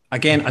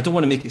again, I don't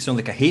want to make it sound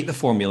like I hate the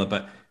formula,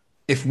 but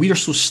if we are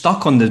so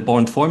stuck on the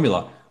Bond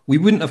formula, we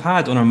wouldn't have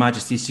had On Her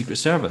Majesty's Secret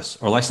Service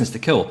or License to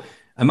Kill.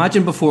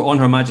 Imagine before On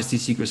Her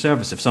Majesty's Secret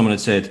Service, if someone had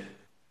said,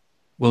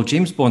 well,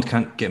 James Bond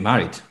can't get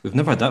married. We've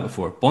never had that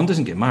before. Bond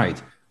doesn't get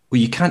married. Well,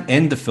 you can't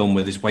end the film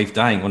with his wife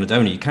dying on a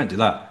downy. You can't do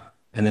that.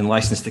 And then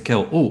License to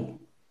Kill. Oh,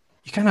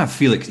 you can't have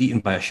Felix eaten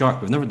by a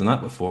shark. We've never done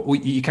that before. Oh,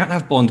 you can't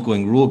have Bond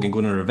going rogue and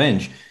going on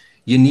revenge.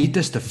 You need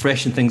this to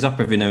freshen things up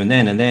every now and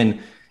then. And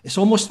then it's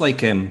almost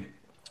like, you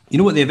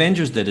know what the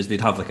Avengers did is they'd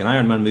have like an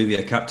Iron Man movie,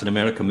 a Captain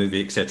America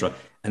movie, etc.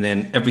 And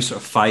then every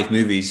sort of 5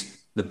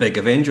 movies, the big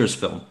Avengers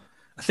film.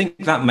 I think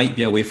that might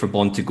be a way for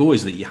Bond to go,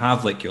 is that you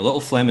have like your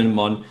little Fleming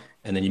one,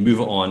 and then you move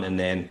it on, and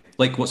then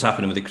like what's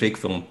happening with the Craig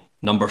film,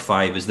 number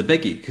 5 is the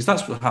biggie, because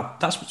that's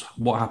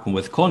what happened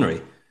with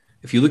Connery.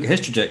 If you look at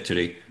his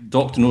trajectory,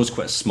 Doctor No is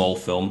quite a small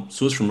film,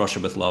 so is From Russia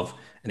with Love,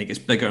 and it gets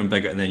bigger and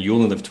bigger, and then You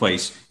Only Live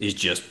Twice is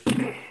just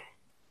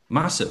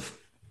massive.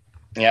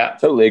 Yeah,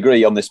 totally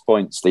agree on this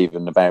point,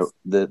 Stephen, about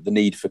the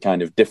need for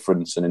kind of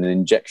difference and an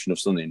injection of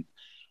something.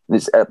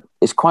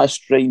 It's quite a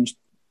strange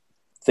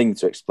thing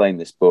to explain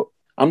this, but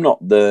I'm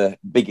not the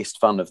biggest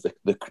fan of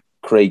the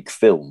Craig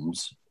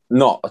films.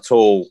 Not at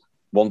all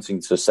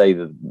wanting to say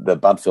that they're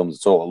bad films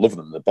at all. I love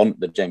them.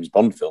 The James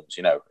Bond films,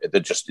 you know,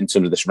 they're just, in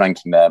terms of this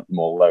ranking, they're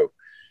more low.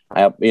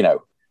 We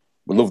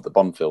love the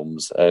Bond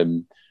films,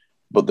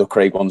 but the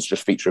Craig ones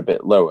just feature a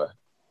bit lower.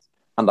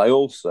 And I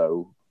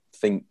also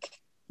think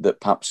that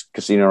perhaps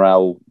Casino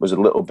Royale was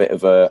a little bit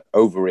of a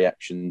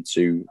overreaction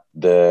to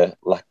the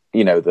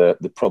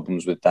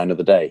problems with Die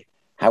Another Day.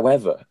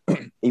 However,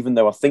 even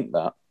though I think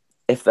that,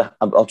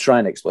 I'll try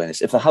and explain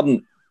this. If there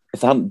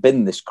hadn't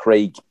been this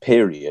Craig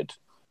period,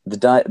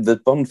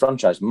 the Bond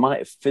franchise might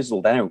have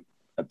fizzled out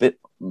a bit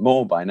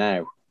more by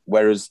now.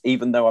 Whereas,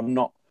 even though I'm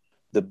not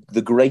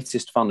the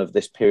greatest fan of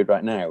this period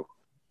right now,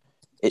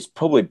 it's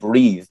probably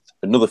breathed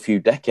another few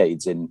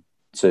decades into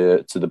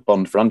the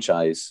Bond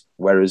franchise.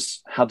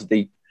 Whereas, had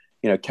they,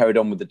 carried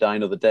on with the Die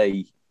Another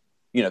Day,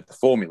 the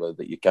formula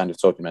that you're kind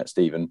of talking about,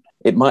 Stephen,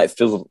 it might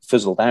have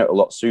fizzled out a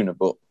lot sooner.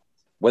 But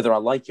whether I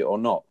like it or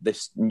not,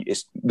 it's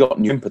got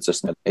new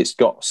impetus. It's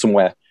got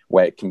somewhere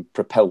where it can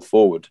propel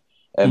forward.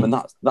 And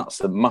that's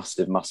a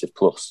massive, massive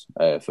plus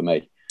for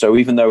me. So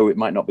even though it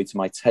might not be to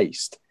my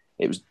taste,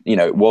 it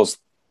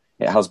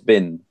has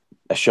been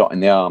a shot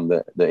in the arm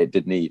that it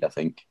did need, I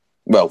think.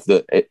 Well,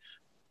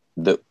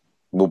 that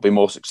will be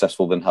more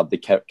successful than had they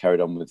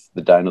carried on with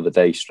the Die Another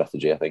Day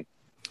strategy, I think.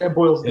 It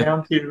boils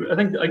down to, I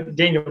think, like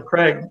Daniel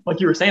Craig,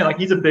 like you were saying, like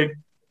he's a big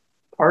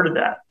part of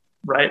that,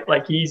 right?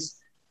 Like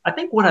I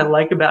think what I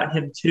like about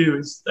him too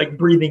is like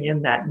breathing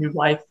in that new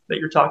life that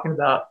you're talking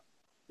about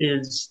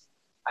is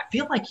I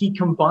feel like he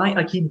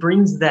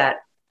brings that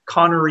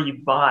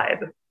Connery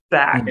vibe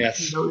back.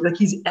 Yes. Like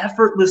he's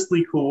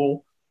effortlessly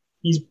cool.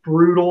 He's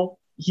brutal.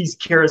 He's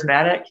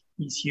charismatic.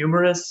 He's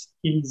humorous.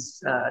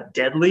 He's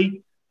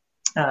deadly.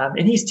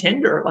 And he's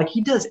tender. Like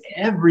he does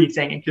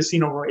everything in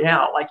Casino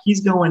Royale. Like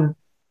he's going,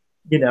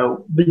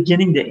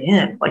 beginning to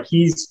end. Like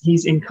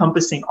he's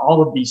encompassing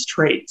all of these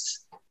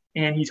traits.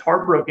 And he's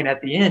heartbroken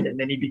at the end. And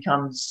then he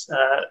becomes,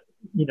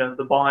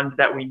 the Bond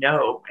that we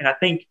know. And I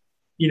think,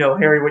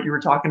 Harry, what you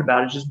were talking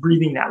about is just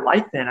breathing that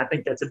life in. I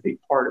think that's a big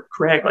part of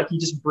Craig. Like he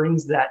just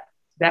brings that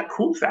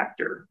cool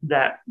factor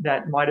that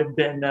might have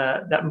been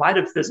that might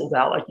have fizzled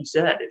out, like you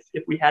said,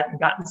 if we hadn't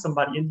gotten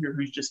somebody in here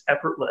who's just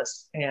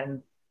effortless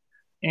and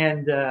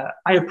And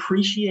I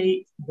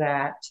appreciate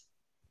that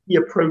he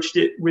approached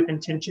it with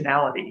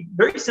intentionality,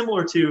 very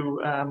similar to,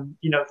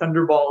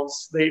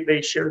 Thunderballs.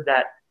 They shared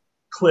that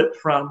clip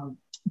from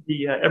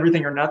the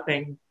Everything or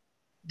Nothing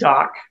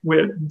doc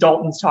with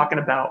Dalton's talking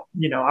about,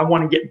 I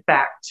want to get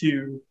back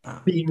to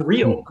being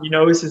real.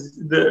 This is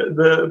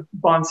the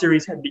Bond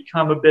series had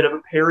become a bit of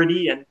a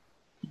parody, and,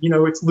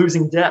 it's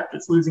losing depth,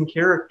 it's losing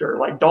character.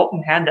 Like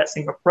Dalton had that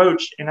same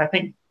approach. And I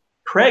think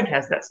Craig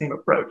has that same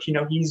approach.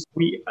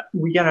 We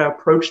got to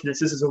approach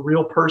this. This is a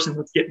real person.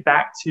 Let's get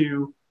back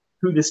to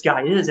who this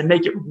guy is and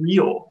make it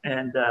real.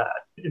 And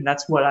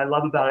that's what I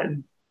love about it.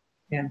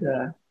 And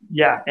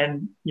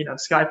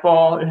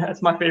Skyfall,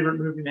 that's my favorite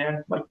movie,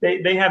 man. Like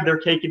they have their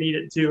cake and eat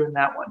it too in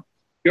that one.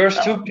 Yours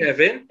too,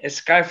 Kevin. Is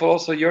Skyfall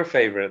also your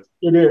favorite?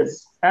 It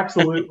is,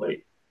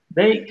 absolutely.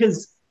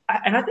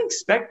 I think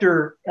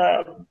Spectre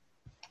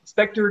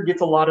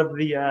gets a lot of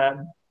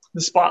the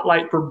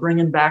spotlight for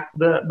bringing back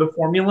the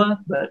formula,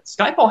 but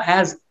Skyfall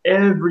has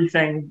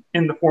everything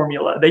in the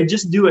formula. They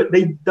just do it.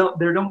 They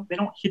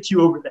don't hit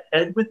you over the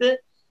head with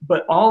it,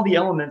 but all the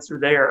elements are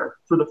there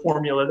for the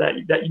formula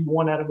that you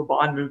want out of a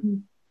Bond movie.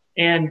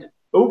 And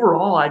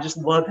overall, I just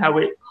love how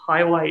it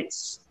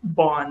highlights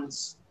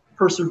Bond's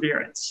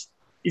perseverance.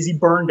 Is he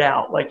burned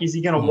out? Like, is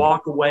he going to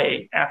walk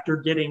away after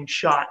getting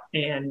shot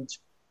and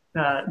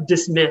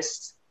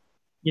dismissed?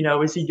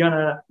 Is he going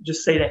to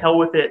just say to hell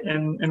with it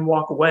and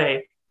walk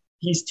away?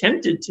 He's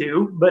tempted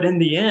to, but in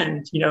the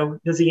end,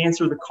 does he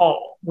answer the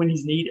call when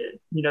he's needed?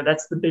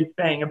 That's the big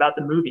thing about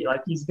the movie.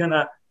 Like he's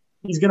gonna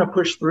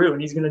push through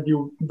and he's gonna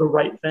do the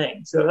right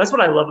thing. So that's what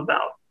I love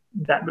about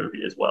that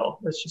movie as well.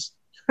 That's just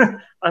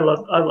I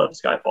love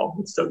Skyfall.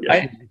 It's so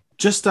good.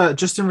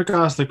 Just in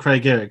regards to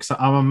Craig era, because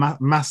I'm a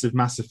massive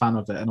fan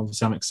of it, and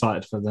obviously I'm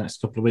excited for the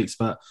next couple of weeks.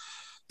 But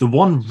the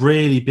one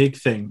really big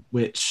thing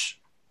which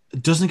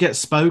doesn't get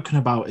spoken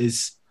about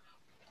is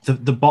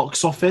the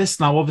box office.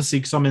 Now, obviously,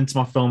 because I'm into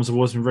my films, I've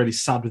always been really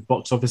sad with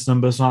box office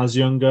numbers when I was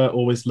younger.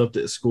 Always loved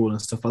it at school and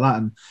stuff like that.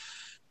 And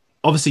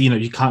obviously,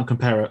 you can't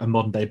compare a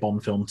modern day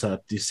Bond film to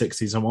the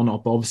 60s and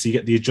whatnot, but obviously you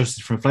get the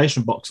adjusted for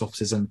inflation box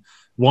offices. And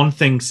one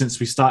thing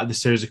since we started the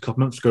series a couple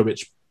months ago,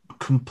 which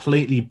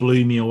completely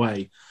blew me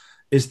away,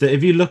 is that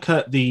if you look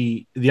at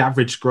the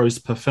average gross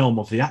per film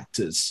of the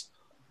actors,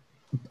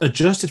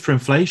 adjusted for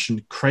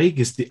inflation, Craig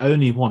is the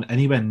only one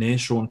anywhere near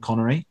Sean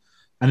Connery.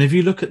 And if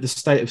you look at the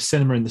state of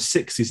cinema in the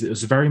 60s, it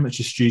was very much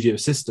a studio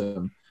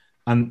system.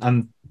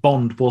 And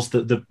Bond was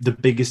the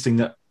biggest thing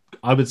that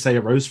I would say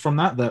arose from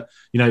that,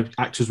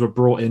 actors were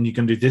brought in, you're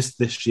going to do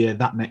this year,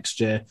 that next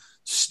year,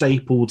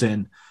 stapled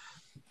in.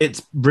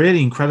 It's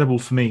really incredible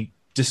for me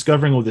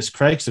discovering all this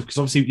Craig stuff, because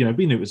obviously,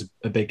 we knew it was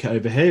a big hit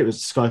over here. It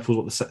was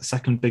Skyfall, the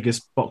second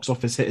biggest box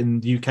office hit in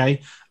the UK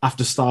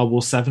after Star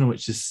Wars 7,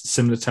 which is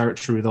similar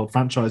territory with old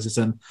franchises.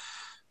 And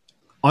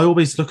I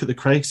always look at the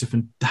Craig stuff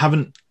and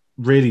haven't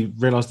really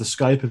realised the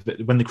scope of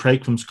it. When the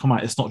Craig films come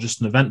out, it's not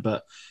just an event,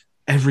 but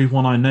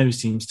everyone I know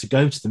seems to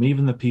go to them,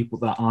 even the people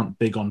that aren't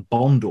big on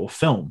Bond or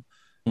film.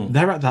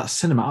 They're at that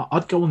cinema.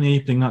 I'd go on the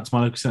opening night to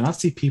my local cinema. I'd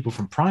see people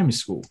from primary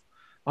school.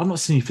 I've not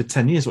seen you for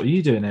 10 years. What are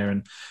you doing here?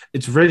 And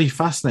it's really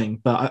fascinating.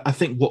 But I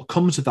think what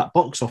comes with that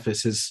box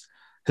office has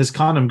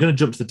kind of, I'm going to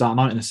jump to the Dark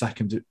Knight in a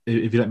second,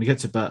 if you let me get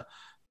to it. But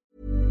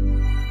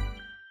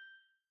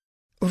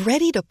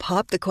Ready to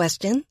pop the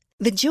question?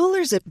 The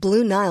jewelers at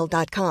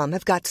BlueNile.com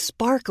have got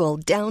sparkle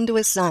down to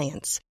a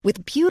science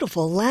with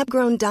beautiful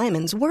lab-grown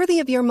diamonds worthy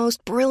of your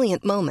most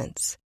brilliant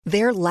moments.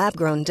 Their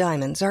lab-grown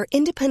diamonds are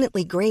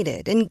independently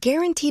graded and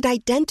guaranteed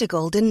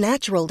identical to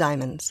natural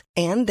diamonds,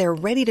 and they're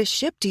ready to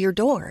ship to your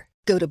door.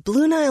 Go to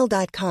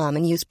BlueNile.com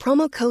and use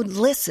promo code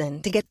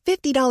LISTEN to get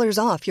 $50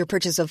 off your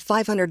purchase of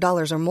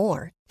 $500 or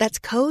more. That's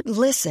code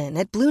LISTEN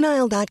at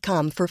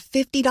BlueNile.com for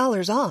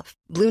 $50 off.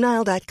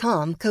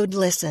 BlueNile.com, code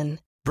LISTEN.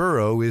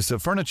 Burrow is a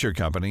furniture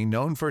company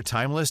known for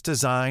timeless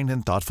design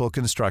and thoughtful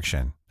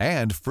construction,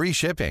 and free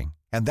shipping,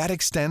 and that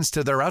extends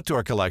to their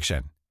outdoor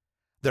collection.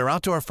 Their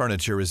outdoor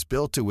furniture is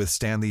built to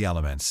withstand the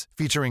elements,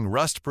 featuring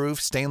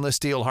rust-proof stainless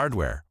steel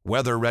hardware,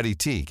 weather-ready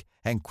teak,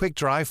 and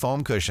quick-dry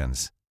foam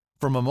cushions.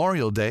 For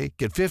Memorial Day,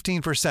 get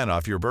 15%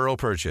 off your Burrow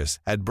purchase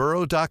at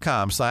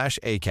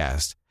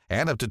burrow.com/ACAST,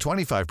 and up to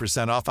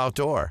 25% off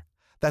outdoor.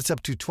 That's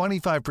up to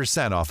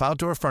 25% off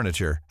outdoor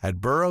furniture at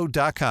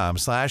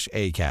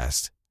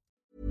burrow.com/ACAST.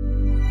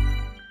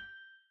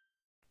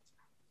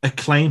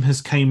 Acclaim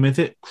has came with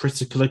it,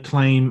 critical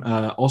acclaim,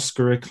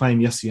 Oscar acclaim.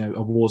 Yes,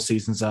 award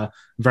seasons are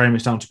very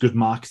much down to good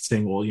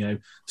marketing, or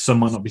some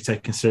might not be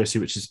taken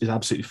seriously, which is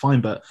absolutely fine.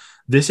 But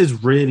this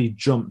has really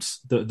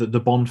jumped the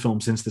Bond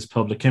films into this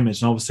public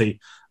image, and obviously,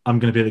 I'm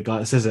going to be the guy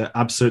that says it.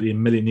 Absolutely, a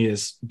million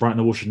years, Bright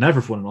Noir should never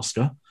have won an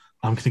Oscar.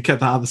 I'm going to get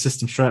that out of the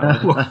system straight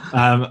away.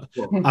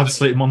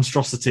 Absolute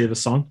monstrosity of a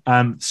song.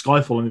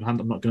 Skyfall, on the other hand,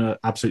 I'm not going to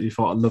absolutely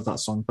fault. I love that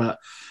song, but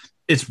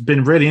it's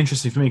been really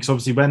interesting for me because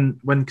obviously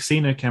when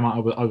Casino came out,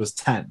 I was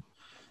 10.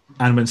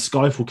 And when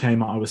Skyfall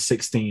came out, I was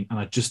 16 and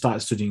I just started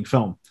studying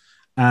film.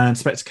 And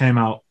Spectre came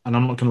out, and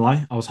I'm not going to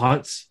lie, I was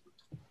hyped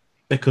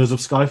because of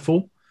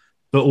Skyfall.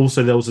 But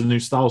also there was a new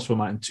Star Wars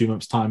film out in 2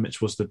 months' time,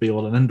 which was the be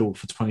all and end all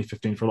for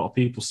 2015 for a lot of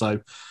people.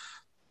 So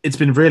it's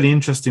been really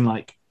interesting,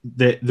 like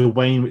the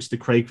way in which the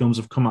Craig films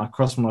have come out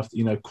across my life.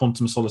 You know,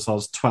 Quantum of Solace, I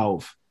was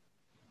 12,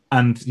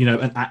 and you know,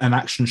 an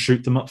action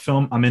shoot them up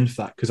film, I'm in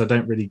for that because I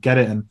don't really get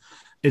it. And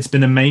it's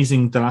been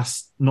amazing the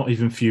last, not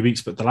even few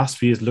weeks, but the last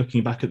few years,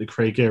 looking back at the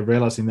Craig era,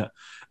 realizing that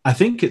I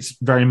think it's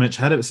very much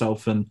ahead of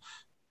itself. And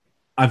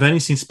I've only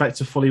seen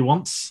Spectre fully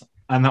once,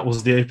 and that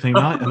was the opening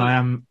night. And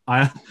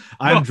I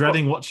am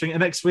dreading watching it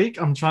next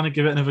week. I'm trying to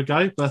give it another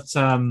go, but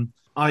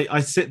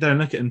I sit there and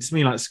look at it, and to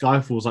me, like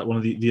Skyfall is like one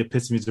of the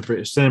epitomes of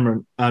British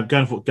cinema. And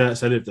going for what Gert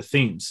said of the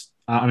themes.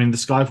 I mean, the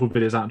Skyfall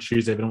video is out on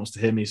Tuesday. If anyone wants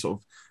to hear me sort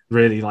of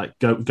really like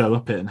go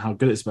up it and how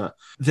good it is, but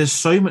there's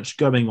so much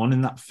going on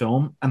in that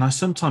film, and I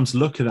sometimes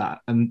look at that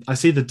and I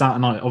see the Dark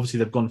Knight. Obviously,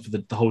 they've gone for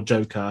the whole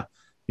Joker.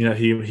 You know,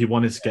 he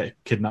wanted to get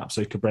kidnapped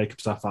so he could break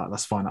up stuff out.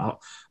 That's fine.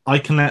 I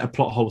can let a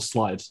plot hole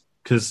slide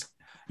because,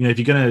 you know, if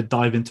you're going to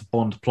dive into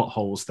Bond plot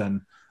holes,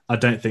 then I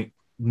don't think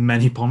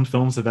many Bond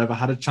films have ever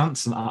had a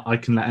chance, and I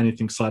can let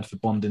anything slide for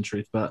Bond in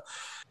truth. But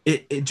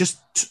it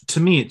just, to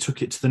me, it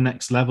took it to the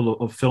next level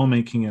of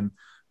filmmaking. And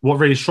what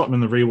really shocked me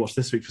in the rewatch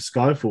this week for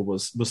Skyfall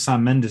was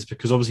Sam Mendes,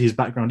 because obviously his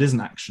background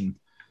isn't action.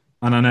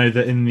 And I know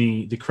that in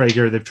the Craig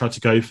era, they've tried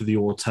to go for the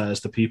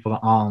auteurs, the people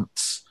that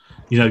aren't,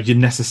 you know, you're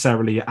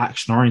necessarily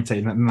action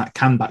oriented, and that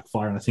can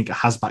backfire. And I think it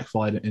has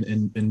backfired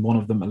in one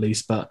of them at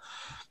least. But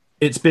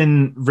it's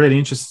been really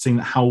interesting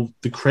how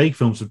the Craig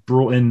films have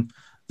brought in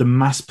the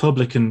mass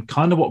public, and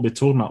kind of what we're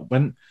talking about.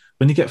 When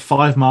you get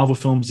 5 Marvel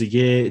films a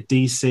year,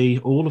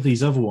 DC, all of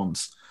these other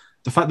ones,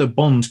 the fact that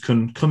Bond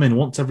can come in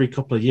once every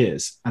couple of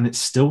years and it's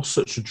still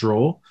such a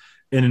draw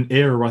in an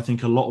era where I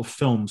think a lot of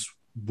films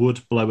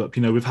would blow up.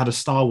 You know, we've had a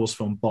Star Wars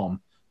film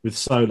bomb with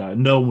Solo.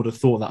 No one would have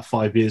thought that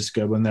 5 years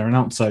ago when they're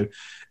announced. So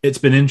it's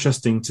been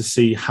interesting to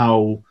see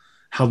how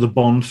the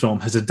Bond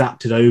film has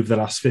adapted over the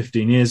last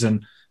 15 years.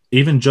 And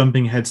even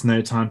jumping ahead to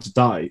No Time to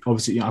Die,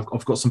 obviously, you know,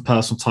 I've got some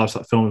personal ties to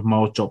that film with my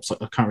old job, so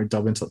I can't really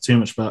delve into that too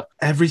much. But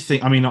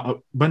everything, I mean,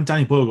 when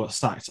Danny Boyle got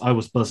sacked, I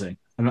was buzzing.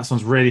 And that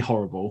sounds really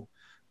horrible,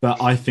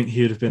 but I think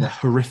he would have been a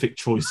horrific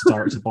choice to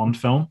direct a Bond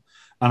film.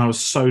 And I was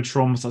so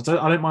traumatized.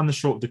 I don't mind the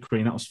short of the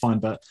Queen, that was fine.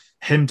 But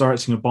him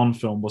directing a Bond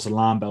film was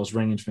alarm bells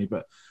ringing for me.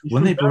 But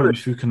when they brought in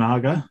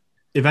Fukunaga,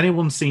 if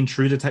anyone's seen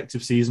True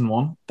Detective Season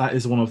 1, that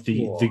is one of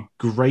the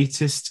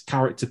greatest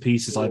character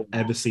pieces I've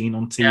ever seen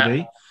on TV.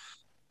 Yeah.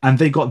 And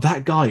they got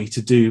that guy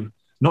to do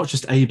not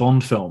just a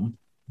Bond film,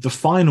 the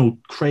final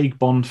Craig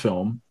Bond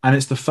film. And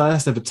it's the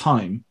first ever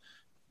time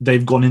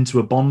they've gone into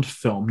a Bond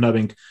film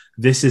knowing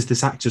this is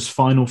this actor's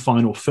final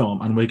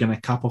film, and we're going to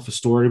cap off a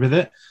story with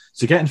it.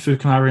 So getting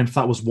Fukunaga in,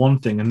 that was one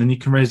thing. And then you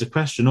can raise the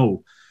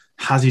question,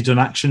 has he done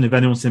action? If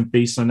anyone's seen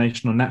Beast of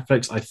Nation on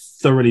Netflix, I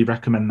thoroughly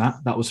recommend that.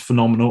 That was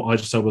phenomenal. I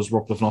just said it was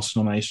robbed of an Oscar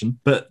nomination.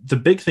 But the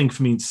big thing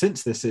for me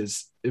since this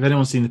is, if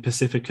anyone's seen The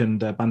Pacific and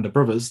Band of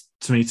Brothers,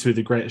 to me, 2 of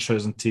the greatest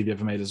shows on TV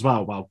ever made as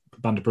well,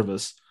 Band of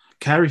Brothers.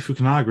 Cary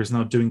Fukunaga is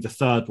now doing the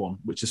 3rd one,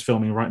 which is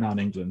filming right now in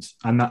England,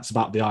 and that's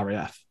about the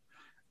RAF.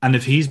 And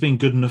if he's been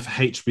good enough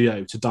for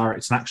HBO to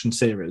direct an action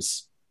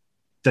series,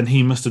 then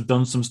he must have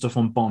done some stuff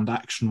on Bond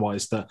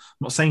action-wise that,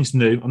 I'm not saying it's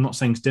new, I'm not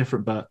saying it's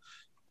different, but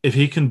if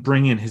he can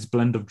bring in his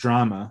blend of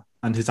drama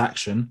and his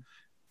action,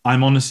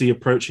 I'm honestly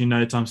approaching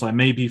No Time to Die,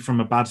 maybe from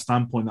a bad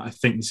standpoint that I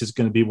think this is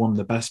going to be one of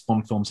the best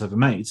Bond films ever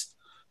made.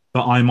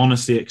 But I'm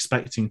honestly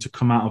expecting to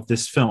come out of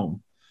this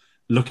film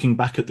looking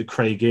back at the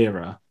Craig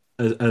era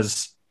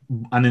as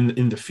and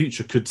in the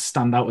future could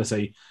stand out as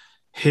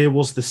here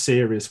was the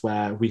series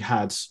where we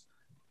had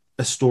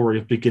a story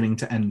of beginning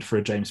to end for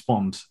a James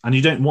Bond. And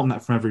you don't want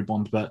that from every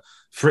Bond, but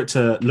for it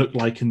to look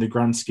like in the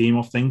grand scheme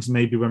of things,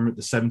 maybe when we're at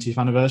the 70th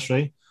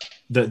anniversary,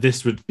 that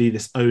this would be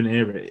this own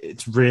era,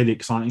 it's really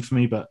exciting for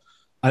me. But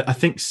I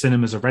think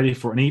cinemas are ready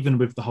for it. And even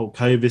with the whole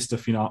COVID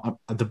stuff, you know,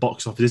 the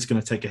box office is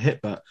going to take a hit,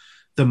 but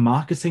the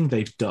marketing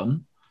they've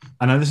done,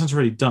 I know this sounds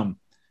really dumb.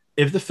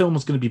 If the film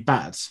was going to be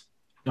bad,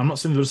 I'm not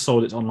saying they would have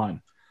sold it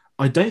online.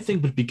 I don't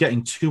think we'd be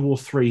getting 2 or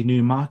 3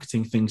 new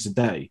marketing things a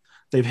day.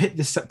 They've hit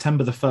this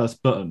September the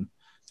 1st button,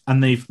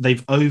 and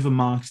they've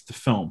over-marketed the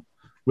film,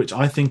 which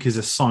I think is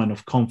a sign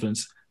of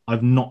confidence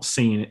I've not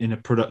seen in a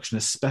production,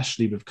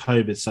 especially with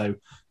COVID. So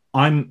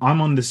I'm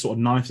on this sort of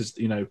knife, as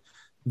you know,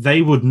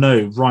 they would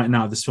know right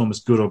now this film is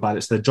good or bad.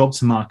 It's their job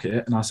to market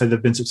it, and I say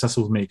they've been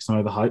successful with me because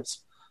I'm overhyped.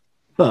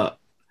 But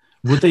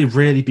would they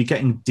really be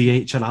getting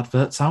DHL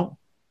adverts out?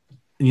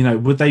 You know,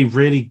 would they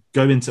really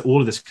go into all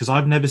of this? Because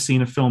I've never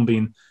seen a film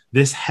being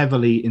this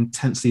heavily,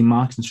 intensely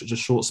marketed in such a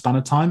short span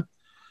of time.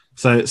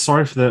 So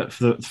sorry for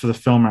the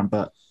film rant,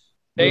 but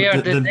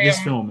this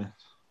film,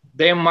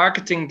 they are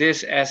marketing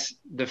this as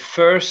the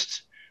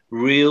first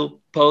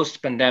real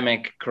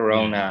post-pandemic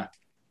Corona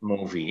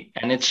movie,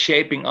 and it's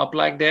shaping up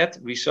like that.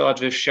 We saw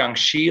it with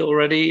Shang-Chi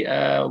already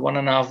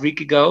 1.5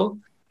 weeks ago,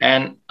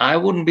 and I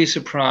wouldn't be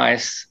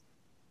surprised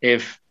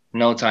if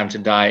No Time to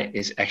Die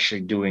is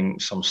actually doing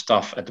some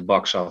stuff at the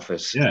box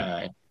office in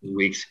 2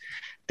 weeks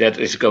that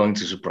is going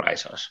to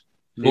surprise us.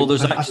 Well,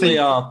 there's actually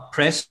a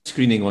press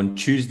screening on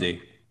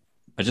Tuesday.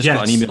 I just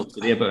got an email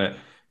today about it.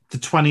 The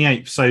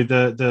 28th. So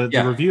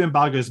the review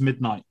embargo is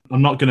midnight.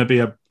 I'm not going to be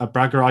a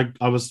bragger.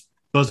 I was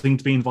buzzing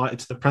to be invited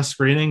to the press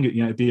screening.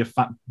 You know, it'd be a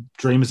fat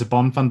dream as a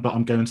Bond fan, but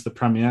I'm going to the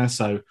premiere.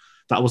 So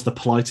that was the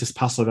politest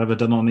pass I've ever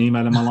done on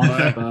email in my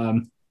life.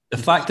 The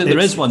fact that there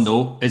is one,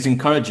 though, is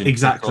encouraging.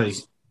 Exactly.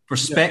 For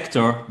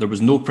Spectre, there was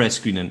no press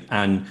screening.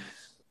 And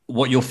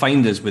what you'll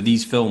find is with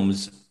these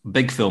films,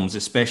 big films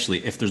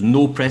especially, if there's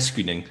no press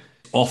screening,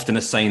 often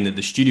a sign that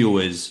the studio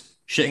is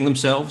shitting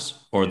themselves,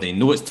 or they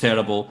know it's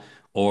terrible,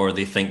 or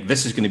they think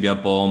this is going to be a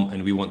bomb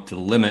and we want to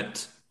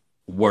limit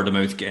word of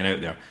mouth getting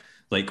out there.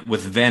 Like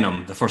with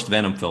Venom, the first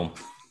Venom film.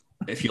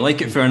 If you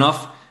like it, fair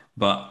enough,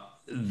 but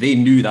they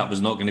knew that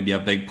was not going to be a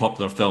big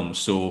popular film.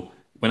 So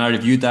when I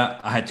reviewed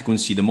that, I had to go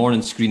and see the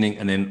morning screening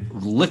and then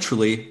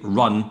literally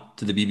run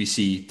to the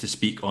BBC to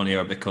speak on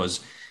air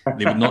because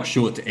they would not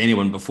show it to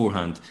anyone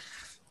beforehand.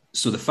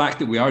 So the fact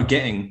that we are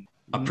getting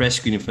a press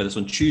screening for this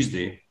on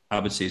Tuesday, I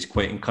would say is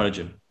quite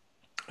encouraging.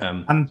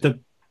 And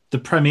the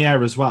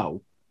premiere as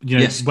well. You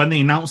know, when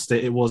they announced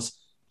it, it was,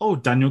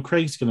 Daniel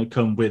Craig's going to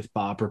come with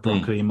Barbara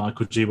Broccoli and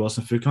Michael G.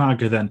 Wilson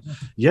Fukunaga. Then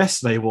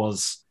yesterday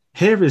was,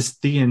 here is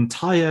the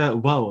entire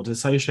world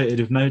associated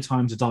with No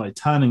Time to Die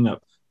turning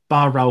up,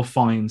 bar Ralph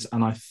Fiennes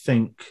and I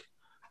think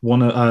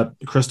one of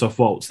Christoph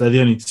Waltz. They're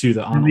the only two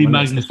that aren't.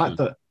 The fact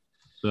that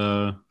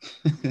no,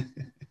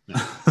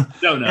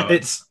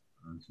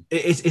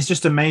 it's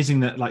just amazing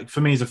that, like, for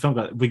me as a film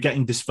guy, we're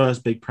getting this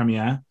first big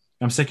premiere.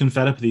 I'm sick and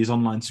fed up of these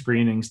online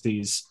screenings,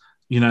 these,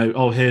 you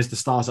know, here's the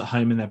stars at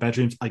home in their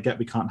bedrooms. I get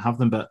we can't have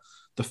them, but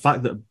the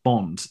fact that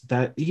Bond,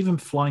 they're even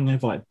flying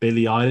over like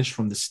Billie Eilish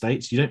from the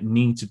States. You don't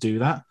need to do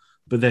that,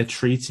 but they're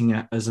treating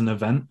it as an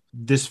event.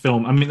 This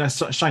film, I mean, that's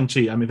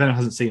Shang-Chi. I mean, if anyone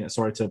hasn't seen it,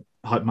 sorry to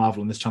hype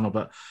Marvel on this channel,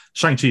 but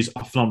Shang-Chi's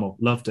phenomenal.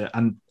 Loved it.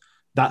 And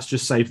that's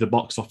just saved the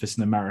box office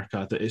in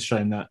America, that it's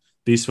shown that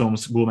these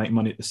films will make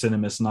money at the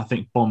cinemas. And I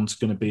think Bond's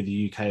going to be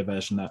the UK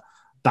version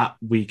that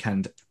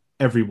weekend,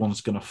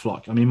 everyone's going to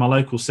flock. I mean, my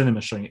local cinema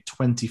is showing it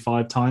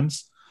 25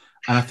 times.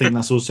 And I think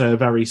that's also a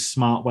very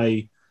smart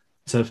way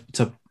to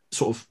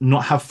sort of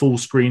not have full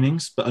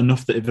screenings, but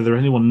enough that if there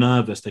anyone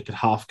nervous, they could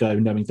half go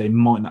knowing they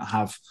might not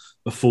have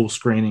a full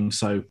screening.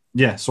 So,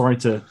 yeah, sorry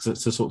to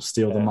sort of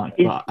steal the mic,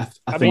 but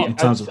I think in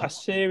terms of...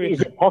 Is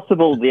it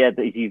possible, that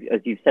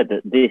as you've said,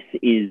 that this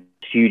is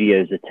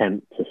studio's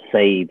attempt to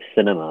save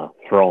cinema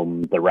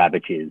from the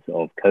ravages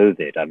of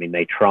COVID? I mean,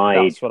 they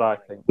tried... That's what I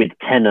think. With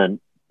Tenet.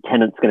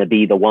 Tenet's going to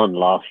be the one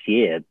last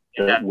year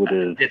that would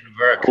have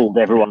pulled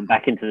everyone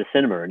back into the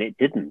cinema, and it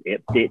didn't.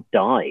 It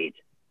died,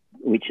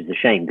 which is a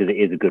shame because it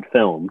is a good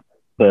film.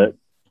 But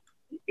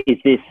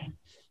do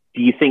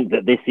you think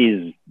that this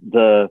is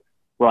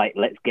right,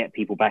 let's get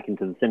people back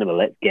into the cinema,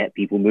 let's get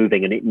people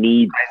moving, and it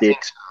needs this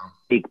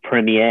big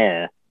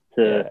premiere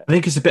to... I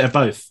think it's a bit of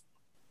both.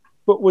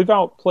 But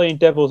without playing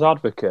devil's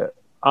advocate,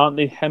 aren't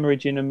they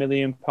hemorrhaging £1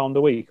 million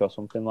a week or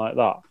something like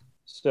that?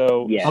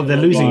 So they're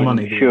losing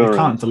money. They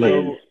can't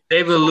delay.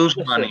 They will lose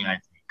money, I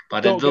think.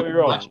 But it will be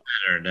much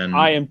better than...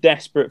 I am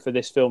desperate for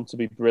this film to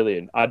be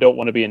brilliant. I don't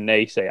want to be a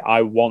naysayer.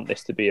 I want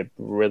this to be a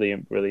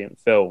brilliant, brilliant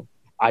film.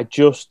 I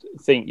just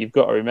think you've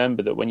got to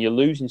remember that when you're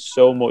losing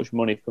so much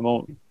money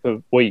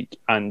per week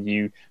and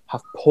you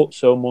have put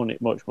so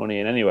much money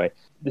in anyway,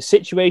 the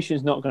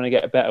situation's not going to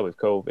get better with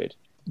COVID.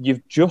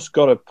 You've just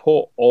got to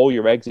put all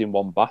your eggs in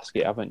one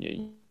basket, haven't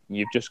you?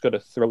 You've just got to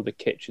throw the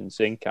kitchen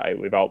sink at it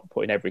without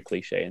putting every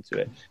cliche into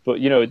it. But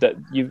you know that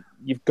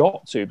you've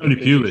got to,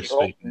 because you've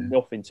got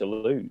nothing to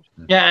lose.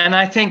 Yeah, and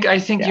I think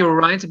you're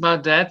right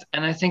about that.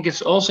 And I think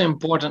it's also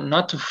important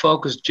not to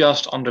focus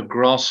just on the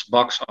gross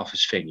box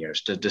office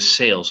figures, the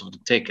sales of the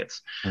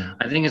tickets.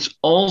 I think it's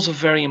also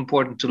very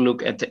important to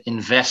look at the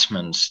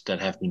investments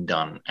that have been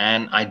done.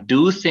 And I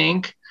do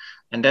think,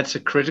 and that's a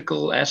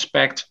critical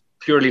aspect,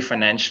 purely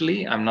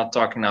financially. I'm not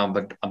talking now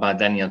about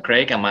Daniel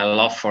Craig and my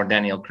love for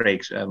Daniel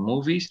Craig's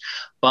movies,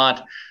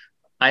 but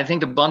I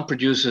think the Bond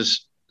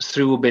producers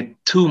threw a bit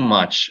too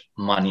much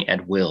money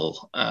at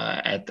will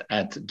at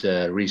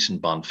the recent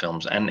Bond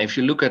films. And if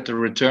you look at the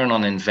return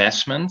on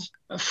investment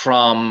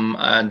from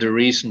the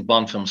recent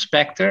Bond film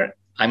Spectre,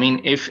 I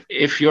mean,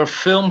 if your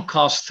film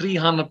costs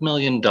 $300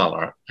 million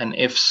and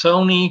if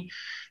Sony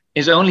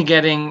is only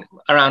getting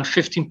around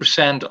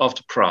 15% of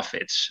the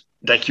profits,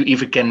 that you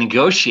even can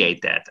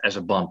negotiate that as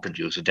a Bond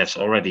producer. That's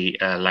already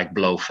like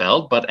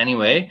Blofeld. But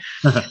anyway,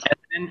 and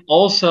then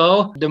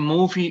also the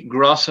movie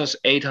grosses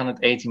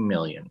 880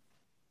 million.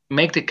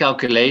 Make the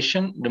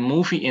calculation. The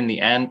movie in the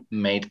end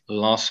made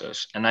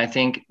losses. And I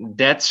think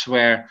that's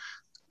where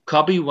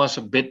Cubby was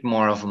a bit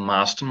more of a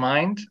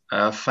mastermind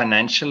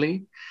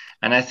financially.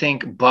 And I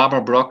think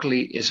Barbara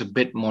Broccoli is a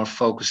bit more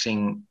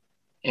focusing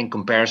in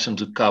comparison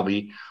to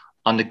Cubby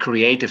on the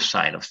creative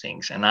side of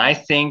things. And I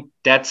think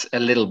that's a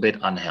little bit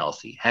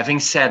unhealthy. Having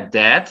said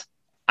that,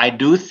 I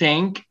do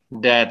think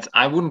that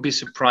I wouldn't be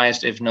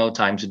surprised if No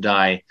Time to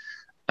Die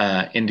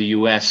in the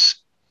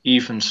US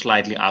even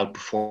slightly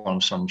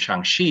outperforms some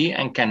Shang-Chi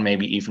and can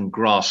maybe even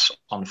gross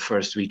on the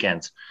first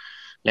weekend,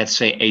 let's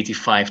say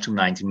 85 to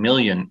 90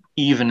 million,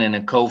 even in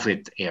a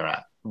COVID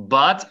era.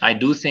 but I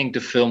do think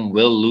the film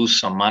will lose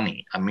some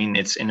money. I mean,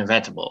 it's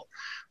inevitable.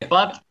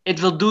 But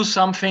it will do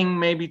something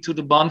maybe to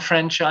the Bond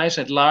franchise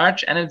at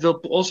large, and it will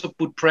also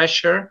put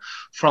pressure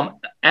from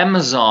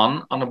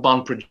Amazon on the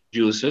Bond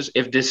producers.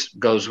 If this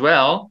goes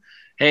well,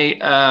 hey,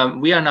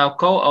 we are now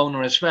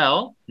co-owner as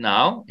well.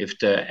 Now, if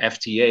the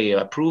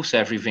FTA approves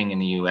everything in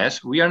the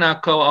US, we are now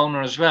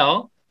co-owner as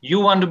well.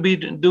 You want to be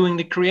doing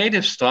the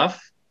creative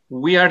stuff.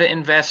 We are the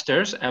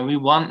investors, and we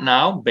want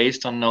now,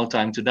 based on No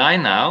Time to Die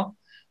now,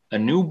 a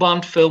new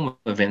Bond film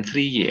within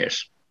 3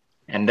 years.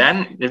 And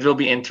then it will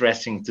be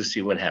interesting to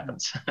see what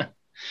happens.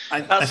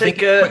 I think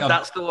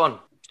that's the one.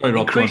 Sorry,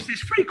 Rob, increase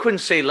this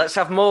frequency. Let's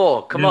have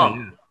more. Come on.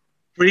 Yeah.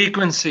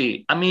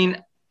 Frequency. I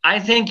mean, I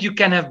think you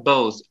can have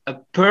both. A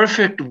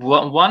perfect,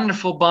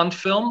 wonderful Bond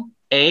film,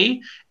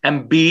 A,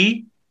 and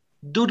B,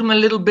 do them a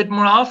little bit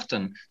more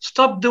often.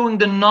 Stop doing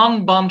the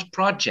non-Bond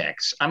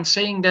projects. I'm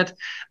saying that,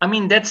 I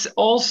mean, that's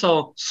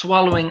also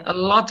swallowing a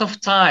lot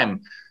of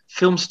time.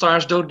 Film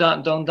Stars Don't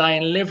Die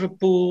in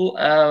Liverpool,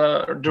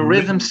 the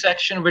rhythm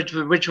section,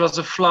 which was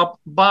a flop.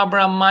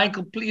 Barbara,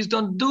 Michael, please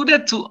don't do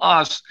that to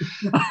us.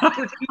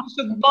 Produce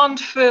a Bond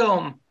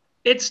film.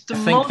 I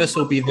think this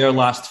will be their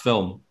last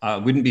film. I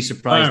wouldn't be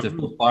surprised if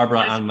both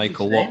Barbara and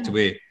Michael walked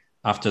away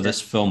after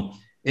this film.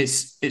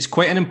 It's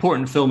quite an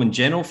important film in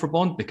general for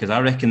Bond, because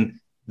I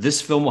reckon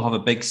this film will have a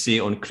big say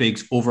on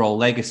Craig's overall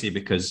legacy,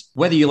 because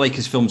whether you like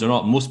his films or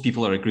not, most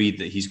people are agreed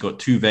that he's got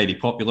two very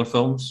popular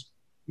films.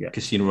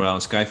 Casino Royale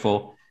and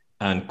Skyfall,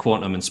 and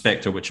Quantum and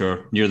Spectre, which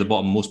are near the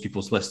bottom of most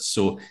people's lists.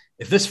 So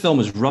if this film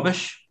is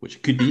rubbish, which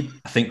it could be,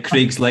 I think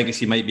Craig's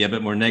legacy might be a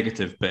bit more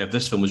negative. But if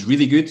this film is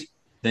really good,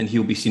 then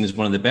he'll be seen as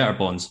one of the better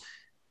Bonds.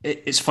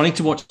 It's funny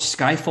to watch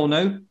Skyfall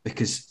now,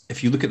 because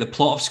if you look at the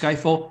plot of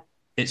Skyfall,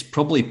 it's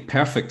probably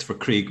perfect for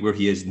Craig where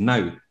he is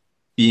now,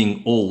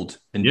 being old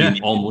and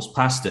being almost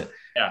past it.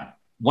 Yeah.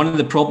 One of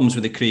the problems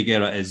with the Craig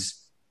era is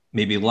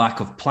maybe lack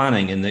of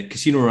planning, and that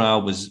Casino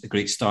Royale was a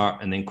great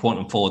start and then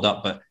Quantum followed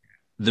up, but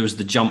there was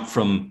the jump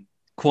from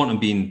Quantum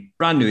being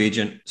brand new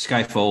agent,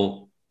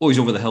 Skyfall, he's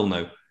over the hill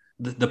now.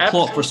 The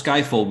plot for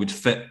Skyfall would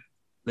fit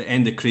the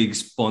end of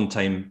Craig's Bond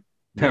time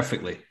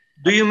perfectly.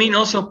 Do you mean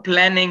also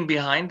planning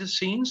behind the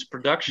scenes,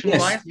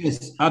 production-wise?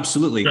 Yes,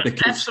 absolutely.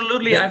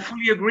 Absolutely, I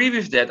fully agree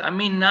with that. I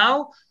mean,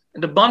 now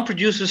the Bond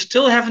producers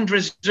still haven't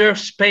reserved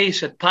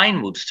space at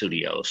Pinewood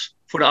Studios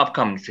for the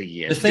upcoming 3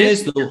 years. The thing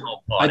is,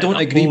 though, I don't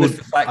agree with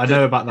the fact I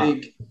know about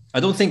that. I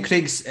don't think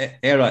Craig's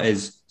era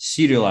is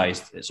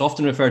serialized. It's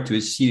often referred to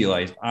as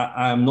serialized.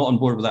 I'm not on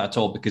board with that at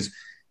all, because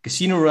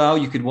Casino Royale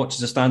you could watch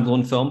as a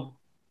standalone film.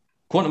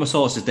 Quantum of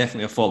Solace is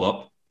definitely a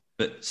follow-up,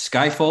 but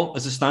Skyfall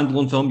as a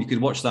standalone film, you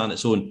could watch that on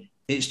its own.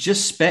 It's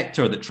just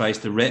Spectre that tries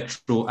to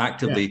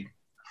retroactively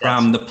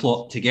cram the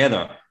plot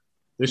together,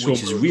 which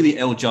is really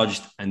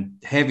ill-judged and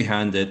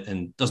heavy-handed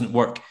and doesn't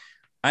work.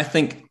 I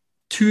think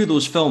 2 of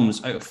those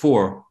films out of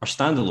 4 are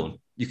standalone.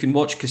 You can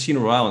watch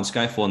Casino Royale and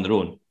Skyfall on their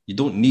own. You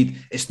don't need...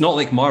 It's not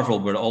like Marvel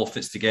where it all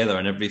fits together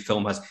and every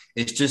film has...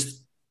 It's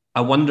just...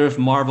 I wonder if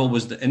Marvel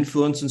was the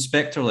influence in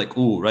Spectre, like,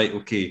 oh, right,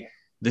 okay,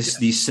 these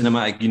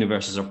cinematic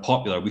universes are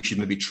popular. We should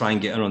maybe try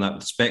and get in on that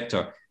with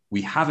Spectre.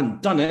 We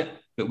haven't done it,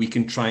 but we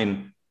can try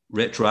and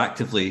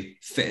retroactively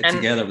fit it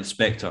together with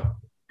Spectre.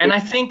 And I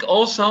think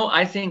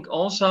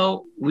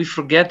also we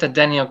forget that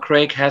Daniel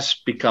Craig has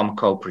become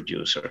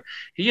co-producer.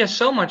 He has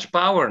so much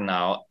power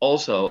now,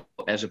 also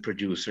as a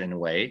producer in a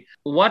way.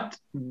 What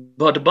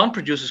the Bond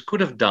producers could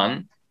have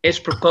done is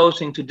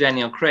proposing to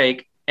Daniel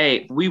Craig,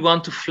 hey, we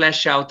want to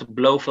flesh out the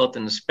Blofeld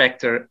and the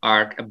Spectre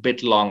arc a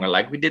bit longer,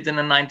 like we did in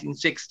the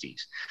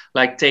 1960s.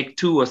 Like take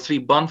 2 or 3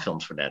 Bond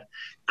films for that.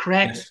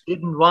 Craig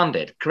didn't want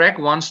it. Craig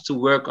wants to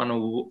work on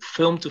a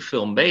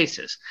film-to-film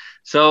basis.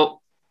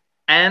 So,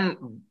 and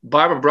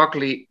Barbara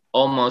Broccoli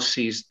almost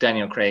sees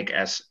Daniel Craig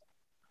as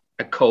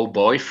a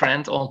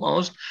co-boyfriend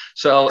almost.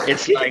 So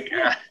it's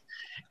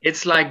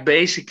like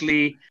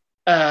basically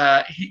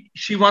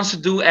she wants to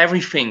do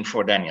everything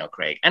for Daniel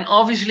Craig. And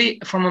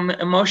obviously from an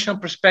emotional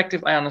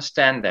perspective, I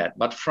understand that.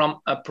 But from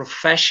a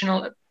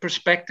professional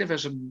perspective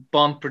as a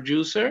Bond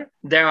producer,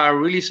 there are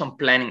really some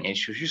planning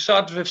issues. You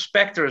saw it with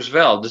Spectre as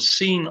well. The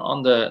scene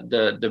on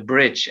the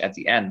bridge at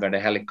the end where the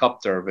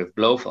helicopter with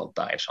Blofeld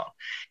dives on.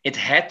 It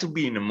had to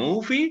be in a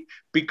movie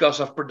because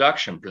of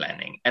production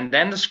planning. And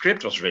then the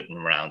script was written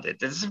around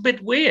it. It's a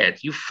bit weird.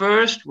 You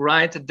first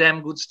write a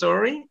damn good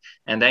story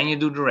and then you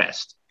do the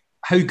rest.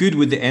 How good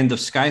would the end of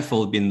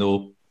Skyfall have been,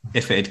 though,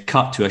 if it had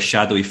cut to a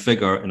shadowy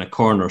figure in a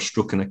corner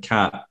stroking a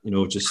cat,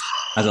 just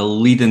as a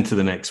lead into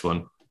the next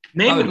one?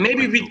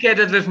 Maybe we get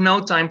it with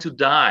No Time to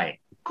Die.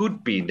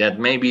 Could be that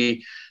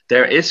maybe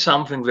there is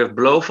something with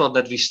Blofeld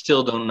that we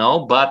still don't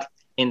know. But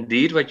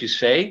indeed, what you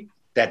say,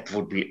 that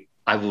would be,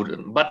 I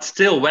wouldn't. But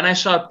still, when I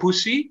saw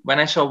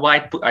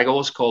I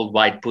always called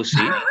White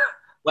Pussy.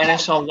 When I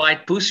saw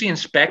White Pussy in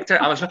Spectre,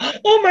 I was like,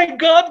 oh my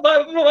God,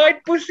 my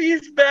White Pussy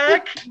is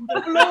back.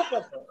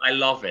 I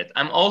love it.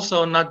 I'm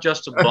also not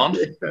just a Bond,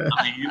 I'm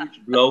a huge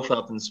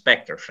Blofeld and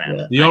Spectre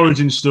fan. The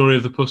origin story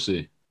of the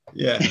pussy.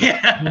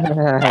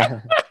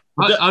 Yeah.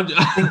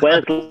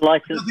 Where's the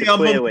license to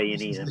queer where you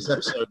need this them?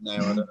 episode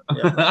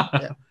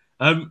now.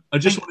 I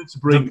just wanted to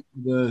bring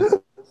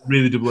the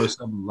Really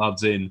 007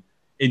 lads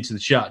into the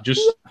chat.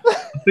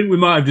 I think we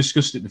might have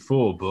discussed it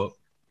before, but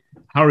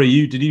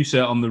Harry, did you say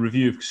on the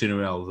review of Casino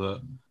Royale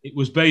that it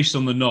was based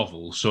on the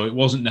novel, so it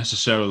wasn't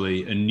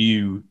necessarily a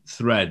new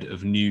thread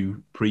of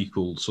new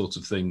prequel sort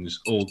of things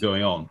all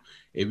going on.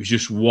 It was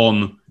just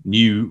one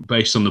new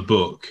based on the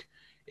book.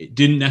 It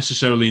didn't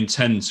necessarily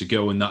intend to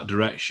go in that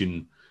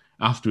direction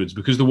afterwards,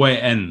 because the way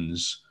it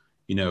ends,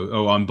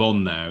 I'm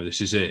Bond now,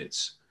 this is it.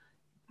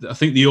 I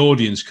think the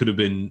audience could have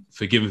been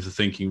forgiven for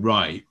thinking,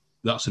 right,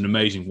 that's an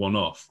amazing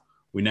one-off.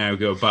 We now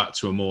go back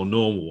to a more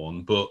normal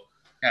one. But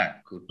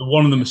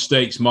one of the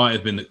mistakes might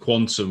have been that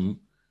Quantum,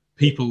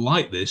 people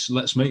like this,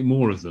 let's make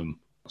more of them.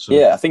 So,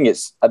 yeah,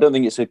 I don't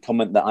think it's a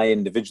comment that I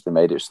individually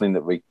made. It's something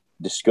that we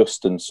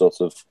discussed, and sort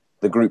of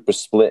the group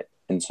was split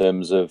in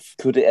terms of,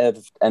 could it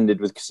have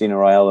ended with Casino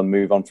Royale and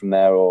move on from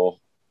there? Or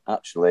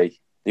actually,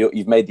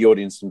 you've made the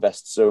audience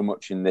invest so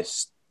much in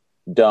this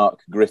dark,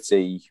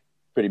 gritty,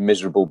 pretty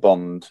miserable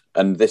Bond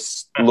and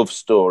this love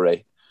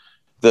story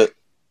that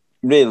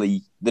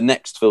really the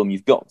next film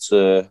you've got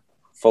to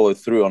follow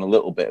through on a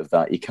little bit of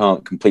that. You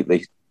can't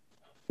completely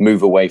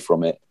move away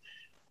from it.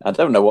 I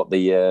don't know what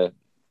the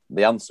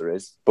answer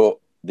is, but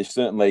they've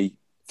certainly,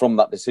 from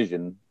that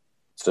decision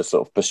to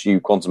sort of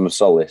pursue Quantum of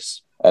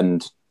Solace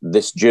and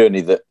this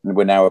journey that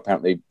we're now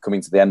apparently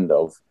coming to the end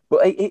of.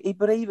 But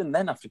even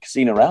then, after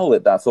Casino Royale,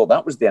 I thought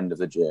that was the end of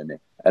the journey.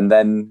 And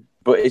then,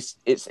 but it's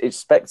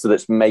Spectre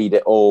that's made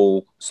it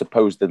all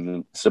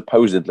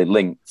supposedly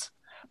linked.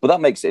 But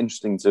that makes it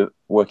interesting to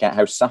work out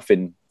how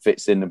Safin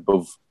fits in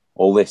above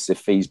all this,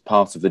 if he's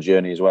part of the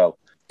journey as well.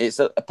 It's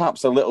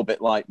perhaps a little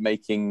bit like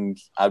making,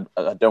 I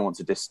don't want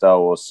to diss Star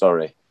Wars,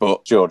 sorry,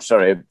 but George,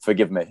 sorry,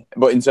 forgive me.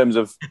 But in terms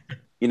of,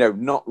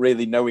 not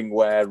really knowing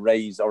where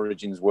Rey's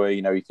origins were,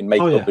 you can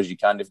make it up as you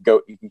kind of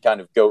go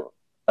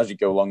as you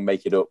go along,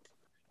 make it up.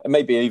 And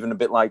maybe even a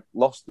bit like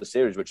Lost, the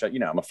series, which,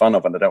 I'm a fan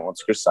of and I don't want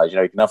to criticize.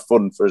 You can have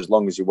fun for as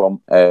long as you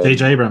want.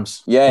 J.J.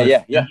 Abrams.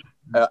 Yeah.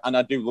 And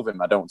I do love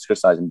him. I don't want to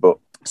criticize him, but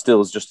still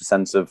it's just a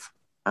sense of,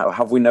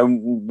 have we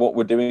known what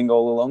we're doing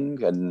all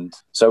along? And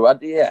so, I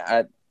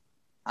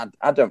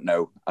don't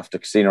know. After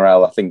Casino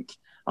Royale, I think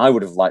I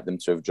would have liked them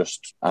to have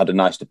just had a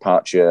nice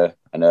departure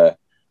and a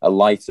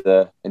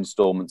lighter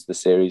installment to the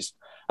series.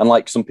 And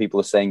like some people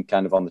are saying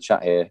kind of on the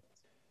chat here,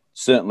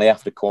 certainly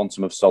after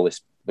Quantum of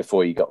Solace,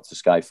 before you got to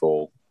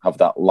Skyfall, have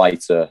that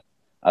lighter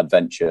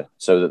adventure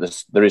so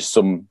that there is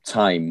some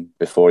time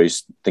before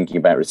he's thinking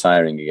about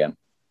retiring again.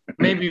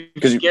 Maybe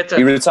because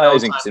he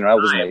retires in Casino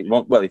Royale, doesn't he?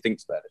 Well, he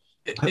thinks about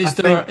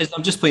it.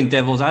 I'm just playing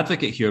devil's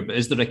advocate here, but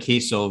is there a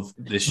case of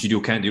the studio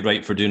can't do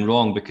right for doing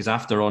wrong? Because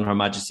after On Her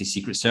Majesty's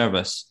Secret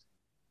Service,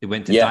 they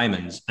went to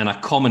Diamonds, and a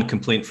common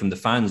complaint from the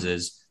fans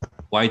is,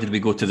 why did we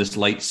go to this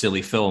light,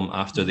 silly film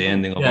after the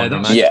ending of On Her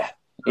Majesty?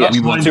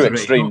 We want two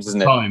extremes,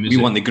 isn't it? We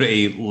want the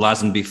gritty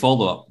Lazenby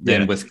follow-up.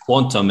 Then with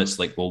Quantum, it's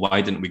like, well, why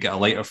didn't we get a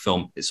lighter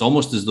film? It's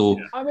almost as though...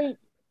 I mean,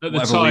 at the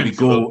time, we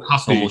go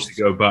happy to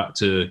go back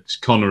to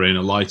Connery in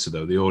a lighter,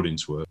 though. The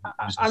audience were.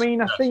 I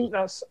think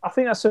that's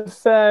a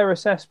fair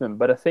assessment,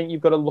 but I think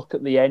you've got to look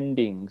at the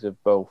endings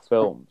of both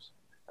films.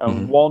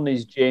 And one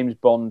is James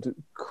Bond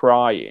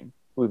crying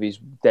with his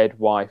dead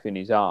wife in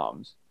his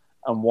arms,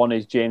 and one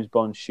is James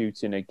Bond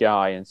shooting a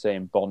guy and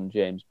saying "Bond,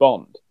 James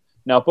Bond."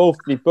 Now,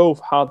 they both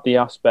had the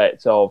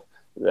aspect of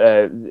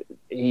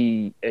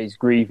he is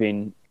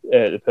grieving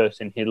the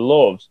person he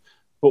loves.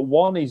 But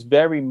one is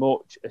very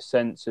much a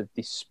sense of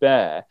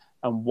despair,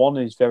 and one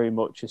is very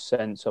much a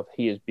sense of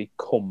he has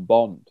become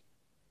Bond.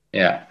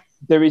 Yeah.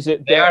 They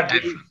are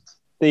different.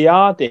 They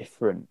are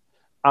different.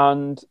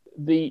 And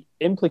the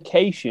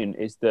implication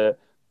is that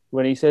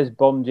when he says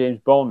Bond, James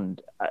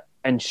Bond,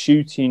 and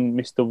shooting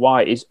Mr.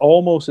 White is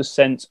almost a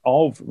sense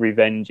of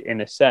revenge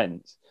in a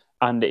sense.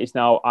 And it is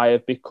now, I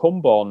have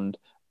become Bond,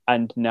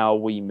 and now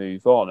we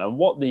move on.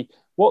 And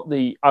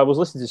I was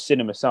listening to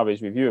Cinema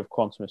Savvy's review of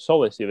Quantum of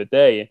Solace the other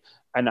day,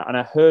 and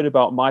I heard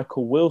about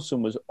Michael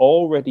Wilson was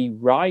already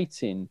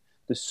writing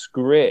the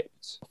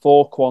script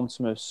for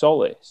Quantum of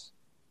Solace.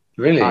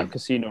 Really? At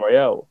Casino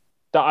Royale.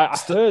 I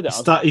heard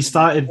that. He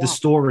started the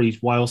story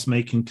whilst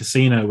making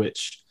Casino,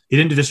 which he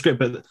didn't do the script,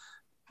 but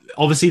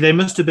obviously they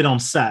must have been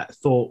on set,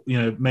 thought,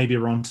 maybe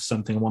we're onto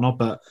something and whatnot.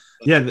 But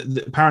yeah,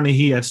 apparently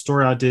he had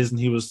story ideas and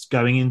he was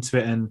going into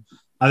it. And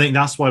I think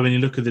that's why when you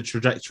look at the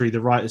trajectory, the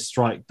writer's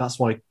strike, that's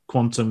why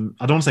Quantum,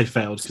 I don't want to say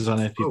failed because I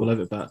know people love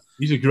it, but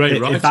he's a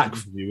great writer,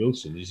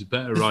 Wilson. He's a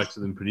better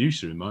writer than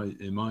producer in my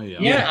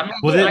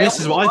this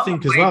is what I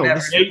think as well.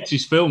 The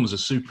 80s films are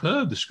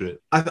superb, the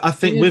script. I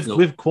think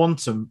with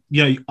Quantum,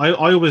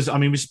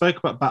 we spoke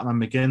about Batman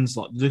Begins,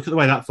 like look at the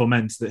way that film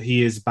ends, that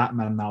he is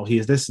Batman now, he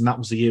is this, and that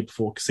was the year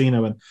before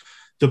Casino, and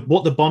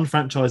what the Bond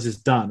franchise has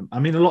done. I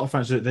mean, a lot of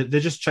franchises, they're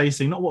just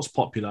chasing not what's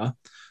popular,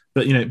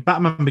 but,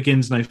 Batman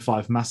Begins in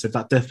 05, massive.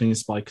 That definitely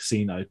inspired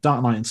Casino.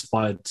 Dark Knight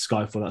inspired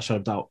Skyfall, that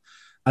showed out.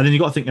 And then you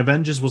got to think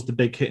Avengers was the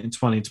big hit in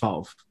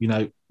 2012. You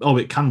know,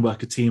 it can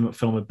work, a team up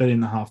film $1.5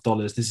 billion.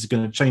 This is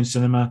going to change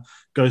cinema.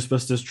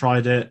 Ghostbusters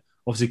tried it.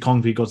 Obviously,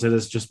 Kong v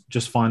Godzilla's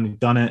just finally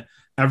done it.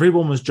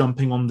 Everyone was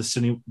jumping on the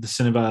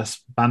Cineverse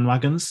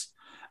bandwagons.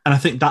 And I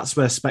think that's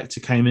where Spectre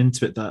came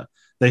into it, that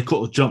they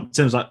could have jumped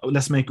in. It was like,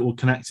 let's make it all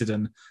connected.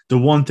 And the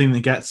one thing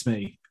that gets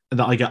me,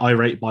 that I get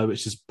irate by,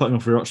 which is putting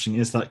off rewatching,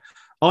 is like,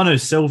 oh no,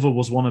 Silver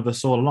was one of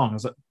us all along. I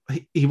was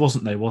like, he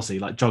wasn't though, was he?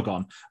 Like, jog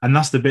on. And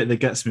that's the bit that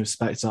gets me with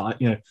Spectre.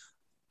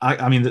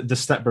 I mean, the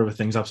stepbrother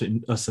thing is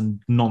absolutely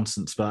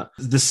nonsense, but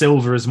the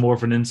Silver is more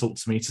of an insult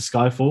to me to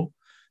Skyfall,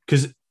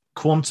 because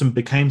Quantum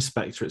became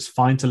Spectre. It's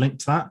fine to link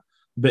to that,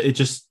 but it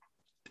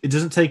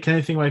doesn't take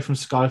anything away from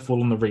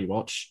Skyfall on the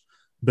rewatch,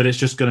 but it's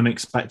just going to make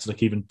Spectre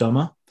look even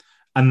dumber.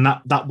 And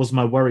that was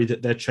my worry,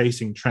 that they're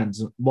chasing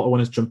trends. And what I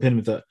wanted to jump in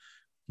with that,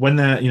 when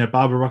they're,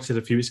 Barbara Rock said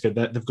a few weeks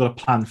ago, they've got a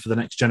plan for the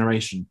next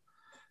generation.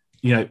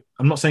 I'm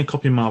not saying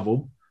copy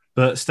Marvel,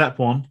 but step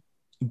one,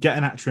 get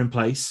an actor in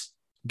place,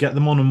 get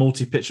them on a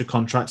multi-picture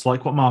contracts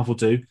like what Marvel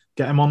do,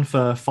 get them on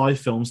for 5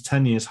 films,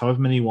 10 years,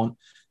 however many you want,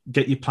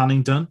 get your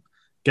planning done,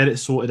 get it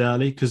sorted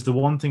early. Because the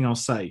one thing I'll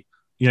say,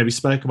 we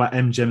spoke about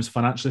MGM's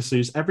financial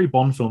issues. Every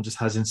Bond film just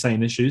has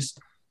insane issues.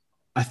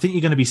 I think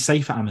you're going to be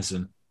safe at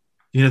Amazon.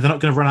 They're not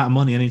going to run out of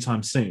money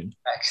anytime soon.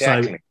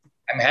 Exactly. So,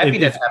 I'm happy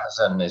that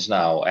Amazon is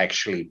now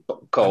actually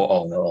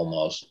co-owner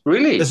almost.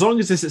 Really? As long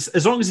as it's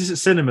at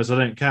cinemas, I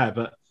don't care.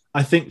 But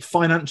I think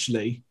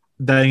financially,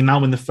 they're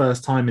now in the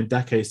first time in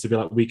decades to be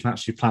like, we can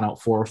actually plan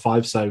out 4 or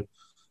 5. So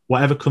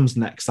whatever comes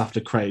next after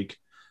Craig,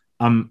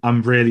 I'm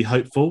really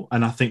hopeful.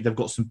 And I think they've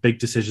got some big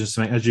decisions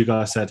to make. As you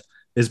guys said,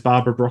 is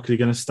Barbara Broccoli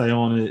going to stay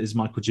on? Is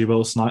Michael G.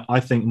 Wilson? I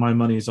think my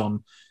money's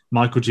on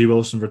Michael G.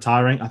 Wilson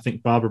retiring. I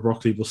think Barbara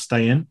Broccoli will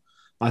stay in.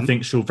 I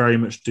think she'll very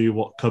much do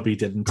what Cubby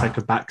did and take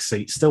a back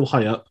seat, still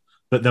high up,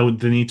 but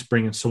they need to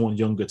bring in someone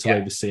younger to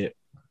oversee it.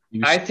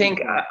 I think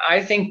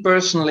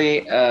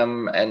personally,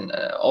 and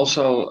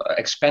also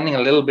expanding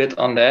a little bit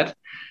on that,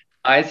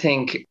 I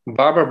think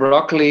Barbara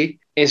Broccoli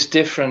is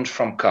different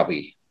from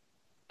Cubby.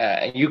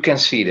 You can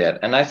see that.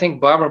 And I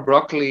think Barbara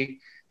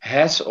Broccoli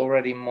has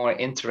already more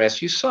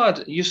interest. You saw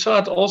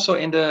it also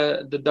in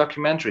the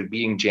documentary,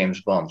 Being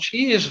James Bond.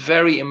 She is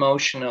very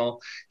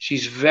emotional.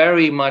 She's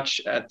very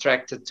much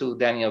attracted to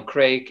Daniel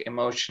Craig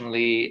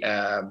emotionally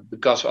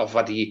because of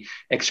what he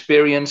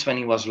experienced when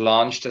he was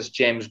launched as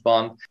James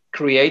Bond.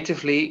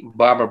 Creatively,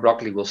 Barbara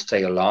Broccoli will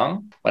stay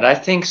along, but I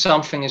think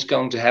something is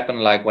going to happen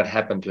like what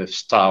happened with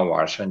Star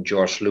Wars when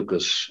George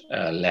Lucas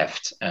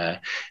left.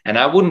 And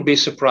I wouldn't be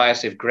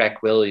surprised if Greg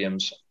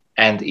Williams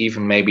and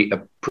even maybe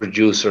a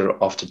producer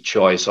of the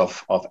choice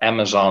of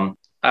Amazon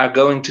are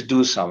going to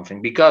do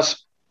something,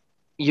 because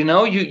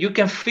you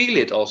can feel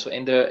it also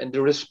in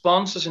the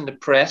responses in the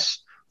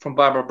press from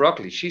Barbara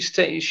Broccoli. She's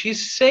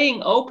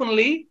saying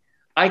openly,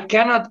 I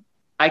cannot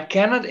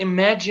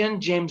imagine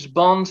James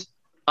Bond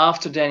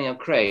after Daniel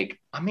Craig.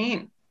 I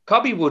mean,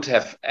 Cubby would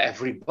have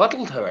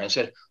rebutted her and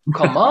said,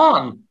 come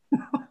on,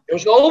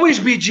 there's always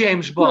be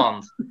James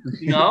Bond,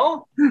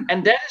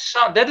 and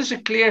that is a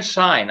clear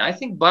sign. I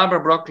think Barbara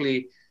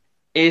Broccoli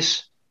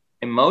is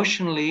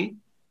emotionally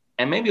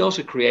and maybe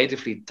also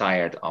creatively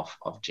tired of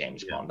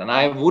James Bond. And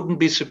I wouldn't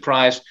be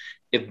surprised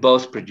if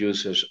both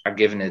producers are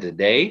giving it a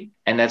day,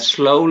 and that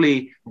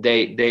slowly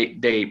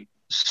they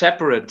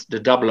separate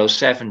the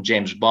 007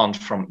 James Bond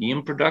from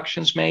Eon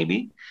Productions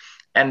maybe,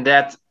 and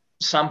that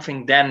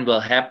something then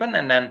will happen,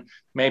 and then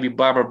maybe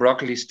Barbara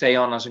Broccoli stay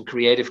on as a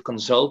creative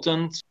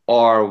consultant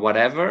or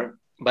whatever.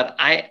 But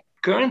I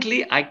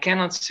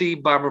cannot see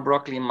Barbara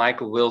Broccoli and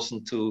Michael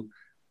Wilson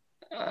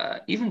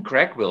even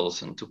Craig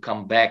Wilson to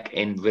come back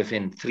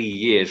within 3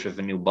 years with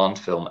a new Bond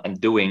film and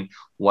doing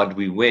what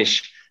we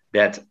wish,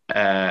 that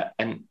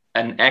an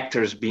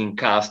actor is being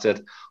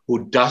casted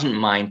who doesn't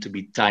mind to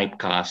be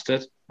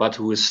typecasted, but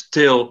who is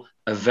still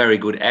a very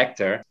good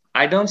actor.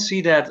 I don't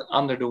see that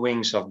under the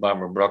wings of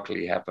Barbara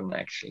Broccoli happen,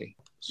 actually.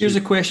 Here's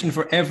a question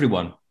for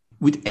everyone.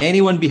 Would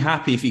anyone be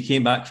happy if he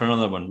came back for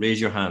another one? Raise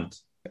your hand.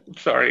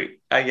 Sorry.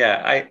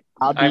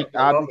 This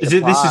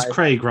is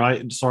Craig,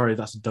 right? Sorry,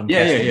 that's a dumb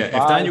question. Yeah.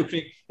 If Daniel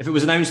Craig, if it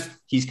was announced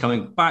he's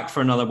coming back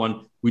for another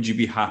one, would you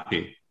be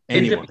happy?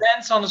 Anyone? It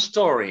depends on the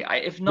story.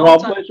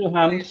 Rob, where's your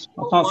hand?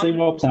 I can't see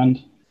Rob's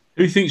hand.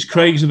 Who thinks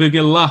Craig's a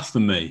bigger laugh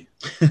than me?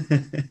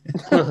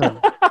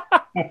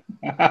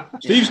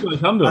 Steve's got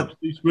his hand up.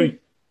 Steve's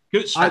great.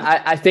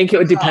 I think it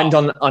would depend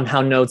on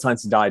how No Time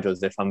to Die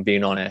does, if I'm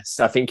being honest.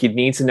 I think you'd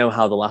need to know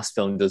how the last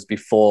film does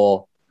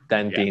before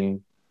then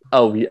being,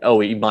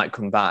 he might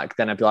come back.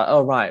 Then I'd be like,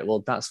 oh, right,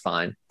 well, that's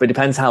fine. But it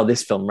depends how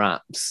this film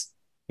wraps,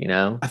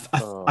 I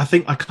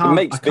think I can't. It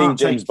makes being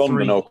James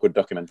Bond an awkward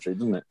documentary,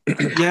 doesn't it?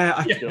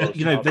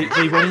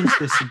 They went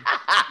into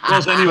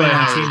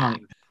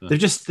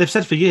this. They've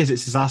said for years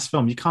it's his last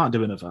film. You can't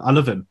do another. I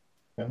love him,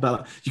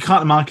 but you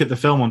can't market the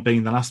film on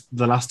being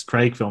the last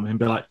Craig film and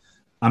be like,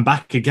 I'm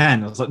back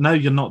again. I was like, no,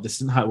 you're not. This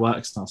isn't how it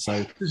works now.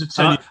 So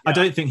I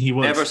don't think he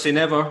would. Never say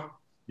never.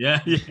 Yeah.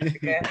 Maybe you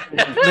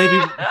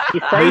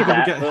say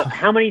that, but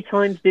how many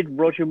times did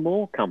Roger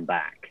Moore come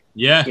back?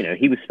 Yeah. You know,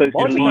 he was supposed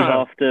to leave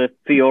after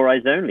For Your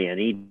Eyes Only, and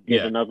he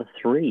did another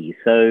 3.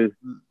 So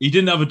he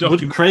didn't have a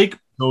documentary.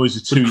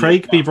 Would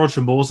Craig be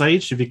Roger Moore's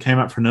age if he came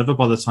out for another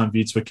by the time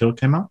View to a Kill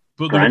came out?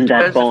 But depends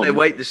if they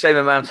wait the same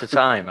amount of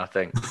time, I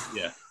think.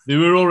 Yeah. They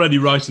were already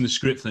writing the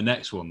script for the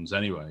next ones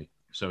anyway,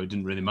 so it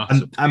didn't really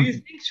matter. And Do you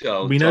think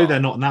so, we know they're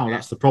not now.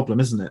 That's the problem,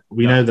 isn't it?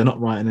 We know they're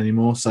not writing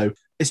anymore, so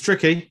it's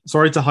tricky.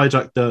 Sorry to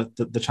hijack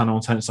the channel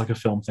and turn it's like a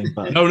film thing,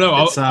 but no.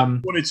 I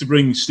wanted to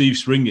bring Steve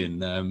Spring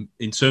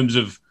in terms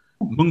of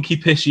Monkey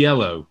Piss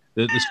Yellow,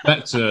 the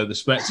Spectre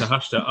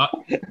hashtag. Are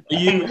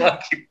you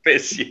Monkey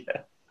Piss?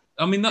 Yeah.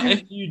 I mean,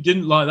 if you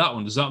didn't like that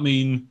one, does that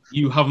mean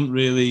you haven't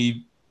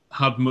really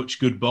had much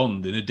good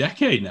Bond in a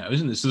decade now,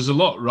 isn't it? So there's a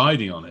lot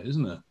riding on it,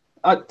 isn't there?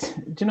 Do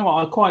you know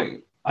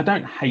what? I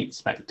don't hate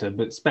Spectre,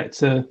 but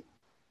Spectre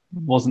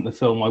wasn't the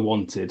film I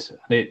wanted.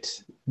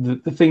 The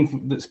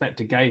thing that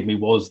Spectre gave me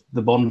was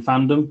the Bond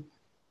fandom,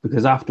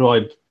 because after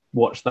I'd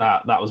watched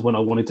that was when I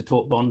wanted to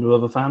talk Bond with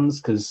other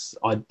fans, because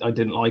I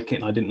didn't like it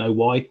and I didn't know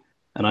why,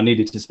 and I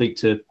needed to speak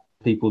to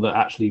people that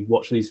actually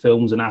watch these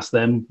films and ask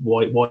them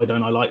why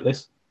don't I like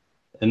this.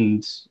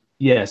 And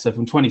yeah, so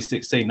from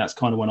 2016, that's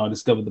kind of when I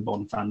discovered the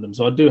Bond fandom.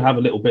 So I do have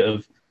a little bit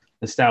of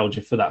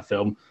nostalgia for that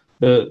film.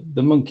 The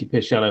Monkey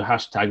Piss Yellow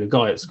hashtag, a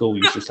guy at school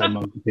used to say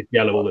Monkey Piss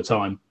Yellow all the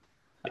time.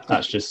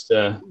 That's just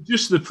the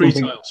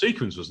pre-title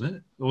sequence, wasn't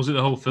it? Or was it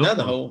the whole film? No,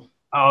 the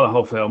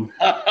whole film.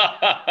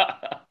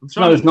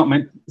 Snow is not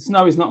meant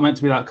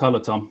to be that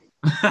colour, Tom.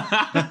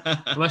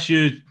 Unless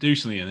you do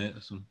something in it.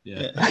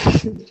 Yeah.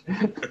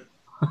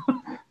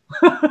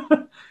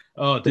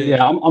 Oh, dear.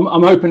 Yeah,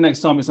 I'm hoping next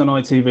time it's on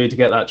ITV to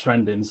get that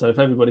trending. So if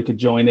everybody could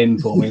join in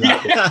for me,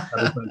 that'd be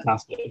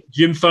fantastic.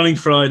 Jim Fanning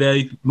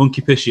Friday,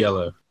 Monkey Piss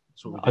Yellow.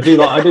 I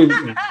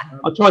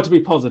try to be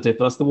positive.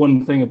 That's the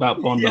one thing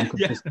about Bond I'm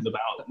consistent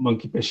about.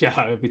 Monkey Piss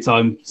Yellow every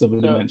time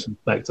somebody mentions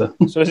Spectre.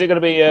 So is it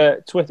going to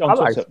be Twitter on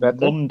Twitter?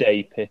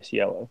 Monday Piss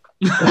Yellow.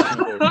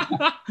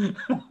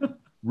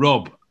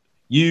 Rob,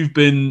 you've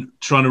been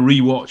trying to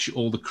rewatch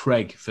all the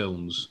Craig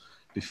films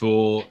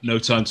before No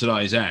Time to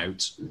Die is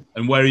out,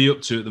 and where are you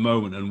up to at the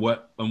moment, and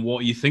what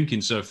are you thinking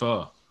so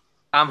far?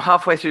 I'm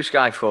halfway through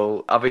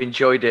Skyfall. I've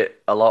enjoyed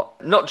it a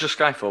lot. Not just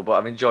Skyfall, but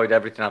I've enjoyed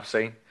everything I've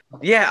seen.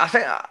 Yeah, I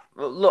think.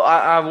 Look,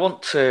 I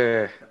want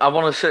to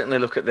certainly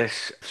look at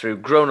this through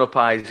grown-up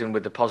eyes and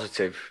with the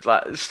positive.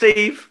 Like,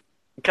 Steve,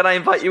 can I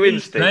invite you in,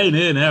 Steve? Staying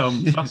here now.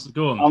 I'm fast to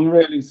go on. I'm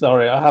really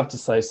sorry. I have to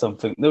say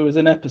something. There was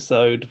an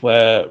episode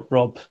where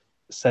Rob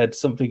said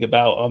something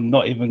about I'm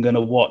not even going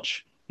to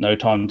watch No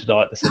Time to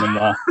Die at the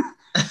cinema.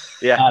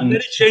 Yeah, and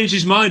then he changed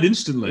his mind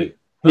instantly.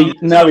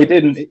 No, he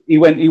didn't. He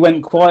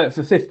went quiet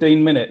for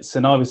 15 minutes,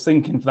 and I was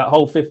thinking for that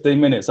whole 15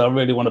 minutes, I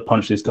really want to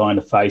punch this guy in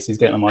the face. He's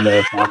getting on my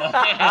nerves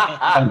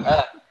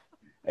now.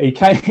 He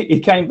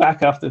came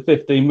back after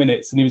 15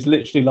 minutes, and he was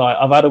literally like,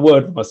 "I've had a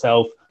word with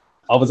myself.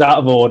 I was out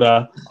of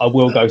order. I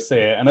will go see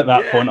it." And at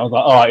that point, I was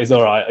like, "All right, he's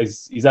all right.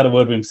 He's had a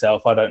word with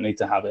himself. I don't need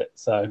to have it."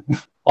 So,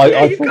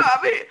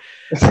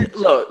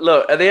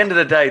 Look. At the end of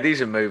the day,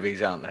 these are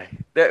movies, aren't they?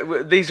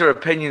 These are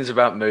opinions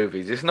about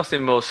movies. There's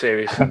nothing more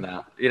serious than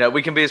that. You know,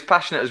 we can be as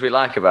passionate as we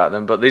like about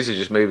them, but these are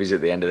just movies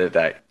at the end of the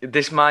day.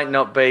 This might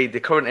not be the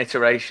current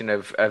iteration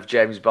of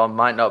James Bond.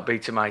 Might not be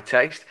to my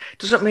taste.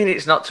 Doesn't mean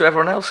it's not to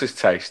everyone else's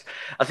taste.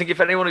 I think if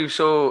anyone who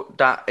saw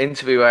that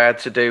interview I had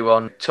to do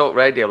on Talk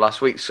Radio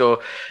last week saw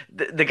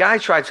the guy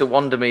tried to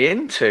wander me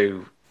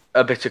into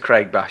a bit of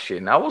Craig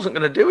bashing. I wasn't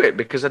going to do it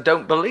because I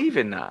don't believe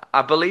in that.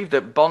 I believe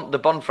that the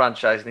Bond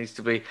franchise needs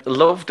to be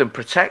loved and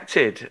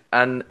protected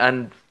and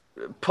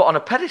put on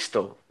a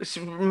pedestal. It's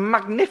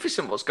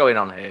magnificent what's going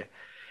on here.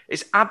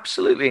 It's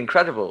absolutely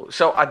incredible.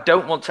 So I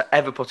don't want to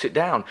ever put it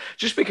down.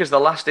 Just because the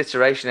last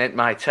iteration ain't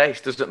my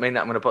taste doesn't mean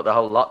that I'm going to put the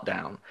whole lot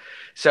down.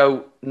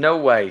 So no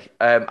way.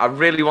 I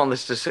really want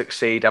this to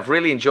succeed. I've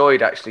really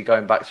enjoyed actually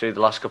going back through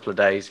the last couple of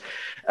days.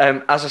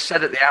 As I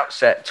said at the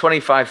outset,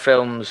 25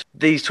 films.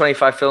 These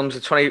 25 films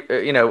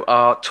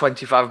are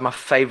 25 of my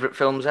favourite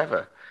films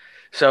ever.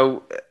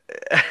 So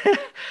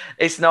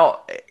it's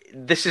not.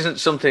 This isn't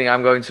something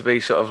I'm going to be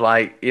sort of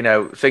like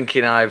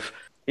thinking I've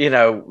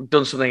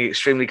done something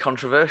extremely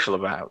controversial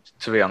about,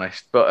 to be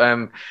honest.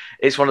 But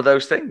it's one of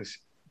those things.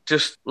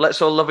 Just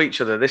let's all love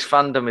each other. This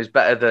fandom is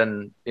better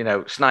than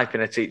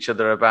sniping at each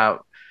other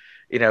about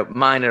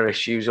minor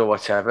issues or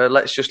whatever.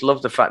 Let's just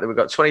love the fact that we've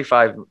got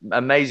 25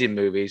 amazing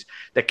movies.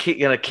 They're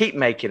going to keep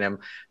making them.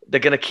 They're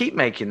going to keep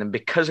making them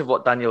because of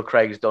what Daniel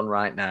Craig's done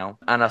right now.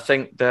 And I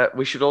think that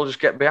we should all just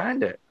get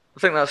behind it. I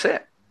think that's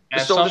it.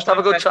 Let's all just have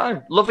a good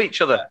time. Love each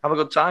other. Have a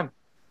good time.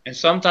 And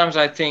sometimes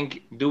I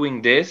think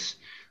doing this,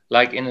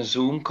 like in a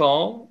Zoom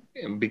call,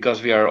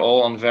 because we are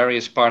all on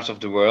various parts of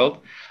the world,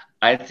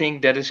 I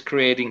think that is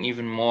creating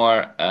even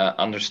more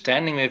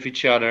understanding with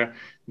each other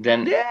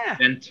than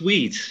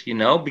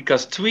tweets,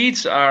 because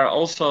tweets are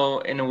also,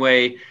 in a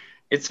way,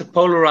 it's a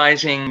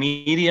polarizing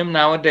medium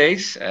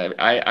nowadays.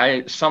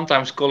 I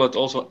sometimes call it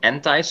also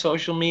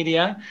anti-social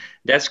media.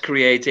 That's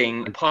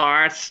creating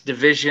parts,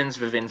 divisions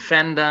within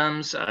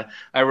fandoms.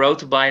 I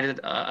wrote about it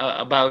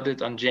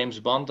on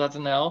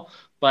JamesBond.nl.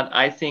 But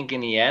I think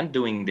in the end,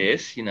 doing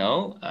this,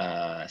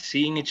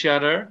 seeing each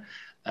other,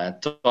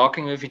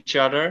 talking with each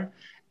other,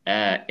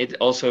 it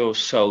also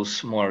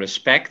shows more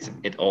respect.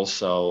 It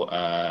also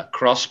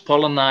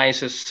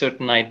cross-pollinizes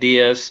certain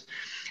ideas.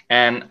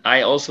 And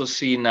I also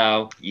see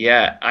now,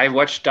 I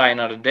watched Die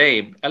Another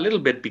Day a little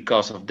bit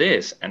because of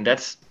this. And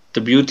that's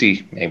the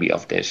beauty maybe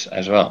of this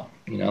as well,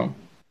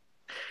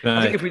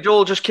 I think if we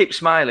all just keep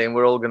smiling,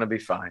 we're all going to be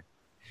fine.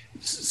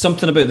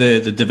 Something about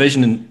the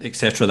division,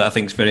 etc., that I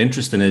think is very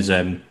interesting is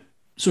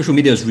social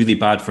media is really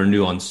bad for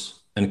nuance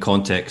and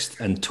context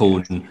and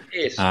tone.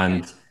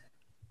 And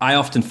I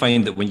often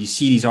find that when you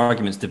see these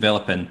arguments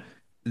developing,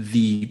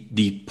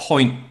 the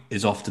point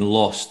is often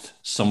lost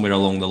somewhere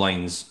along the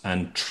lines,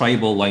 and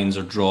tribal lines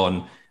are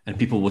drawn and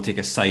people will take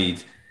a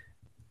side.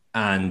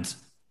 And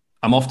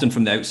I'm often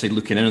from the outside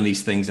looking in on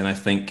these things, and I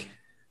think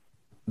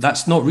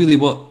that's not really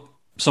what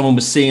someone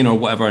was saying or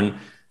whatever. And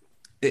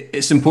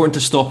it's important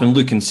to stop and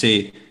look and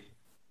say,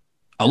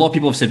 a lot of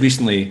people have said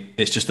recently,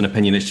 it's just an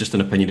opinion, it's just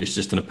an opinion, it's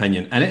just an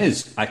opinion. And it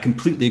is. I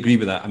completely agree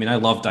with that. I mean, I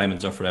love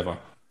Diamonds Are Forever.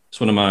 It's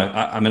one of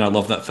I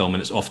love that film,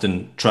 and it's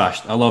often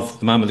trashed. I love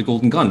The Man with the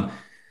Golden Gun,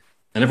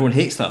 and everyone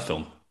hates that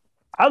film.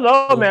 I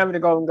love Man with the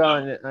Golden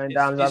Gun and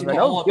Diamonds Are It's Forever.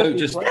 not all about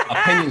just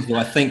opinions, though.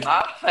 I think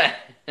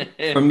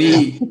for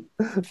me,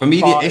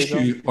 the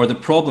issue or the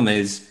problem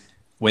is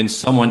when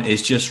someone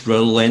is just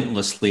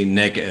relentlessly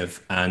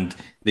negative and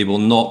they will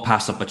not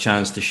pass up a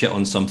chance to shit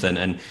on something.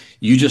 And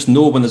you just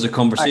know when there's a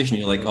conversation,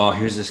 you're like, oh,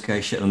 here's this guy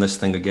shitting on this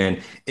thing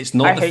again. It's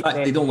not the fact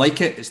they don't like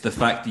it. It's the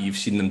fact that you've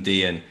seen them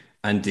day in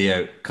and day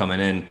out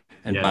coming in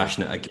and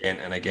bashing it again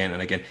and again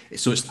and again.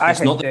 So it's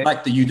not the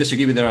fact that you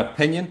disagree with their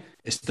opinion.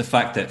 It's the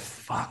fact that,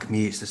 fuck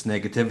me, it's this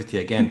negativity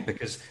again.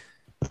 Because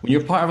when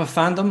you're part of a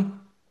fandom,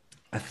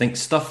 I think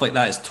stuff like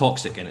that is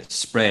toxic and it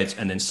spreads,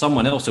 and then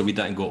someone else will read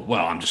that and go,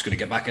 well, I'm just going to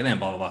get back in there,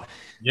 blah, blah, blah.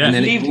 Yeah. And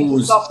then it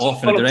goes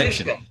off in a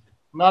direction.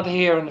 Not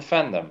here in the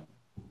fandom.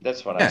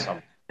 That's what I saw.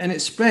 And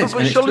it spreads.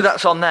 But surely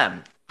that's on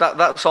them.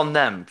 That's on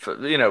them. For,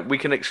 we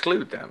can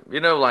exclude them.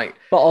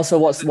 But also,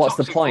 what's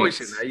the point?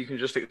 Voice in there, you can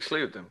just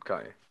exclude them,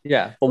 can't you?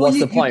 Yeah, but what's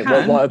the point?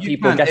 What are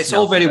people getting? It's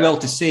all very well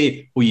to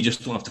say, well, you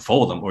just don't have to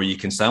follow them, or you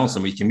can silence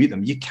them, or you can mute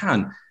them. You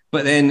can.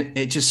 But then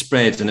it just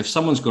spreads. And if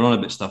someone's going on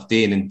about stuff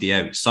day in and day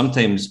out,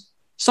 sometimes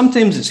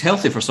it's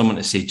healthy for someone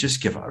to say,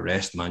 just give it a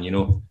rest, man.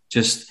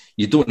 Just,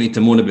 you don't need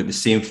to moan about the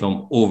same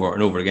film over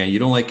and over again. You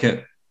don't like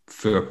it,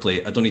 fair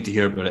play. I don't need to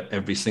hear about it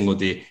every single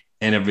day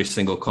in every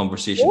single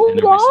conversation.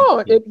 Move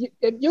on.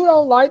 If you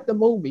don't like the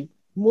movie,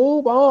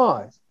 move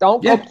on.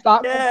 Don't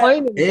stop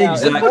complaining.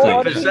 Exactly.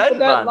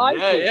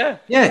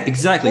 Yeah,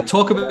 exactly.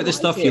 Talk about the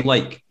stuff you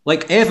like.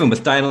 Like Evan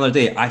with Die Another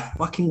Day. I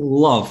fucking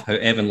love how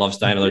Evan loves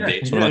Die Another Day.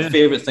 It's one of my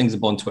favorite things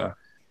upon Twitter.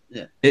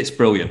 Yeah. It's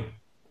brilliant.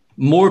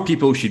 More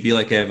people should be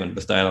like Evan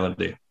with Die Another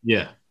Day.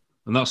 Yeah,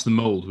 and that's the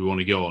mold we want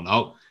to go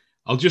on.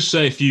 I'll just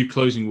say a few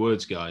closing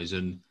words, guys,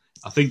 and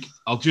I think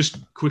I'll just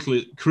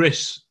quickly,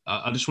 Chris,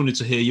 I just wanted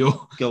to hear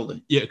your...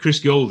 Goldie. Yeah, Chris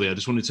Goldie. I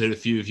just wanted to hear a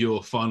few of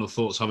your final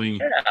thoughts. I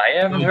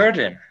haven't heard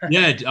him.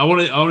 Yeah, I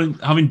wanted,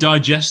 having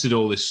digested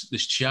all this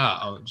chat,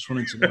 I just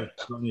wanted to know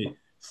any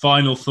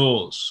final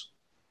thoughts.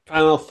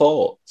 Final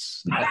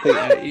thoughts? I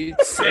think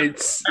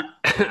it's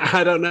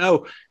I don't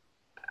know.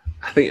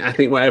 I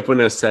think what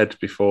everyone has said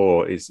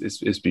before is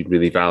been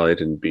really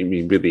valid and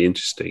been really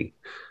interesting.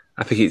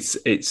 I think it's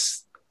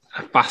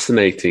a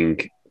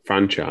fascinating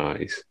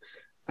franchise,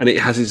 and it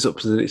has its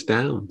ups and its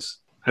downs.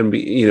 And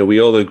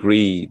we all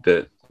agree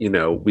that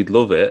we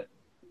love it,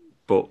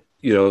 but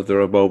there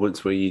are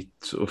moments where you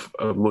sort of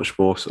are much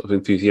more sort of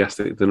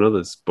enthusiastic than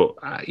others. But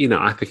I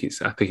think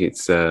it's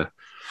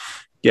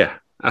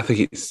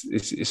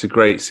a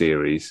great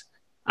series,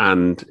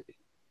 and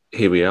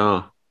here we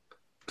are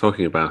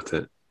talking about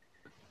it.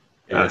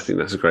 I think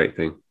that's a great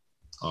thing.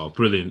 Oh,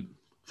 brilliant.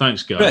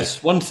 Thanks, guys.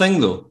 Chris, one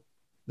thing, though.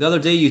 The other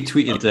day you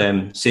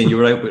tweeted saying you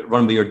were out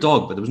running with your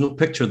dog, but there was no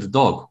picture of the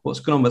dog. What's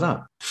going on with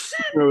that?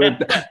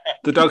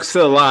 The dog's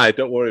still alive.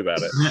 Don't worry about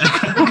it.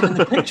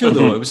 The picture,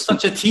 though, it was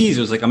such a tease.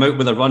 It was like, I'm out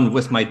with a run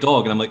with my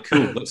dog, and I'm like,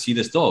 cool, let's see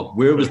this dog.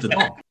 Where was the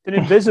dog? It's an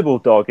invisible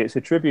dog. It's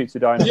a tribute to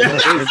Dino.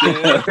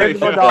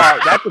 Invisible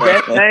dog. That's the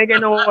best thing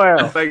in the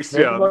world. Thanks,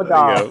 John.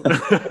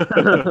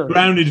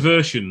 Grounded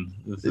version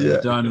of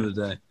the Dino of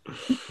the Day.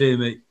 Dear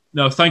me.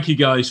 No, thank you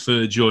guys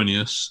for joining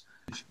us.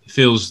 It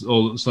feels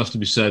all that's left to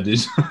be said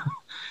is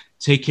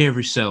take care of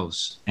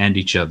yourselves and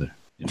each other.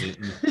 Happy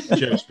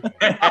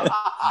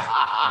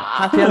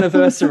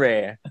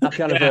anniversary.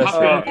 Happy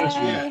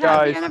anniversary.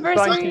 Guys,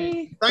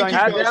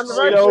 thank you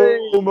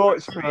so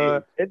much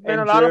for it's been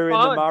a lot of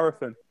fun.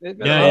 The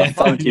marathon.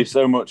 Thank you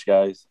so much,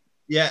 guys.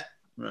 Yeah.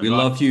 We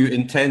love you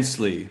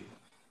intensely.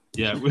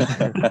 Yeah. Really,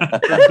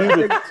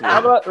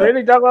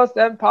 Douglas,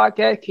 that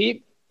podcast,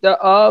 keep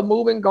the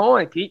moving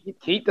going.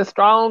 Keep the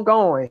strong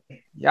going.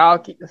 Y'all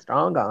keep the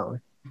strong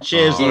going.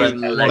 Cheers,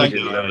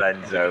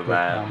 Lorenzo,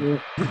 man.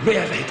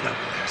 Really,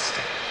 Douglas.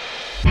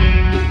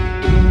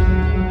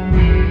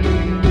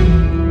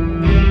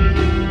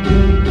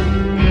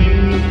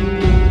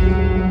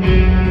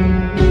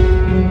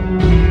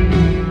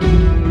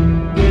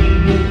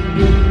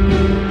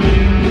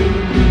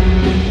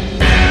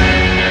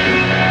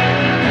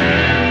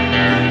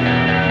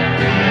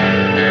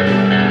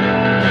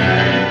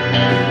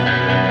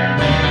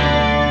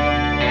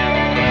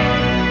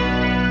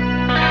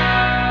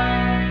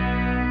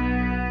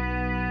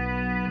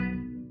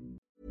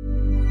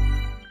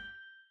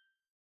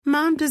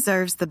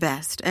 deserves the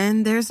best,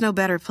 and there's no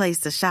better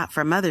place to shop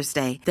for Mother's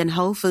Day than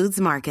Whole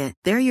Foods Market.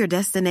 They're your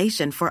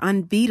destination for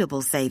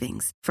unbeatable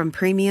savings, from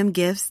premium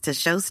gifts to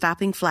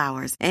show-stopping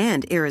flowers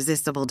and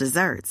irresistible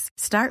desserts.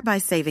 Start by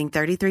saving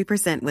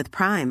 33% with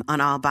Prime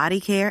on all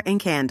body care and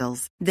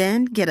candles.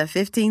 Then get a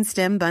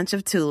 15-stem bunch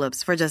of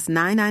tulips for just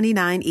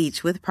 $9.99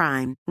 each with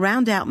Prime.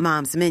 Round out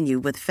Mom's menu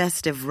with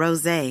festive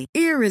rosé,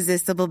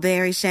 irresistible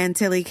berry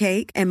chantilly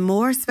cake, and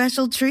more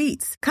special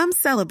treats. Come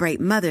celebrate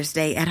Mother's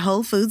Day at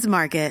Whole Foods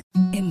Market.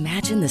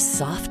 Imagine the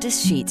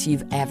softest sheets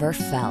you've ever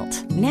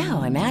felt.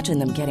 Now imagine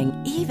them getting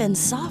even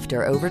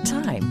softer over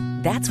time.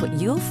 That's what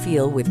you'll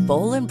feel with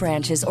Boll &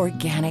 Branch's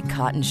organic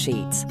cotton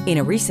sheets. In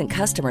a recent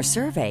customer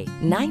survey,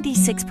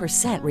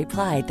 96%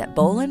 replied that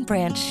Boll &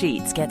 Branch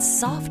sheets get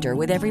softer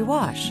with every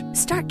wash.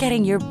 Start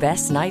getting your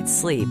best night's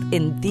sleep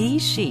in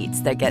these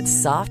sheets that get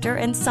softer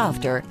and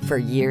softer for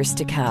years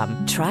to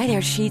come. Try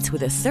their sheets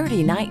with a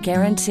 30-night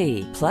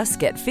guarantee. Plus,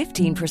 get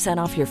 15%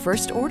 off your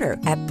first order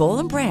at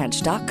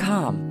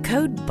bollandbranch.com.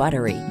 Code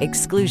BUTTERY.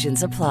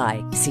 Exclusions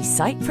apply. See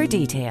site for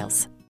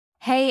details.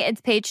 Hey, it's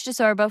Paige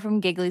DeSorbo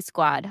from Giggly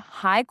Squad.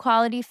 High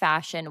quality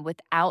fashion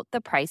without the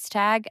price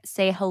tag.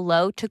 Say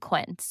hello to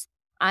Quince.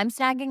 I'm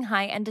snagging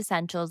high-end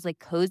essentials like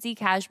cozy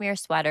cashmere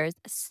sweaters,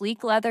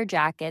 sleek leather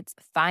jackets,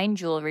 fine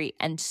jewelry,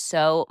 and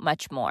so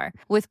much more.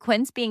 With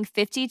Quince being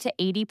 50 to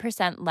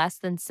 80% less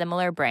than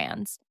similar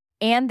brands.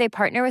 And they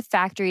partner with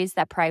factories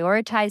that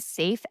prioritize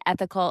safe,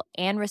 ethical,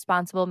 and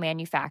responsible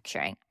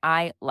manufacturing.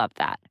 I love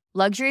that.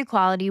 Luxury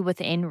quality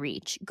within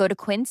reach. Go to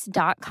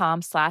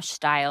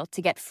quince.com/style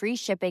to get free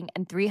shipping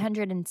and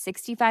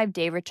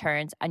 365-day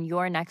returns on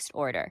your next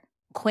order.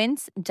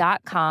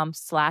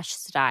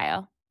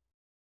 Quince.com/style.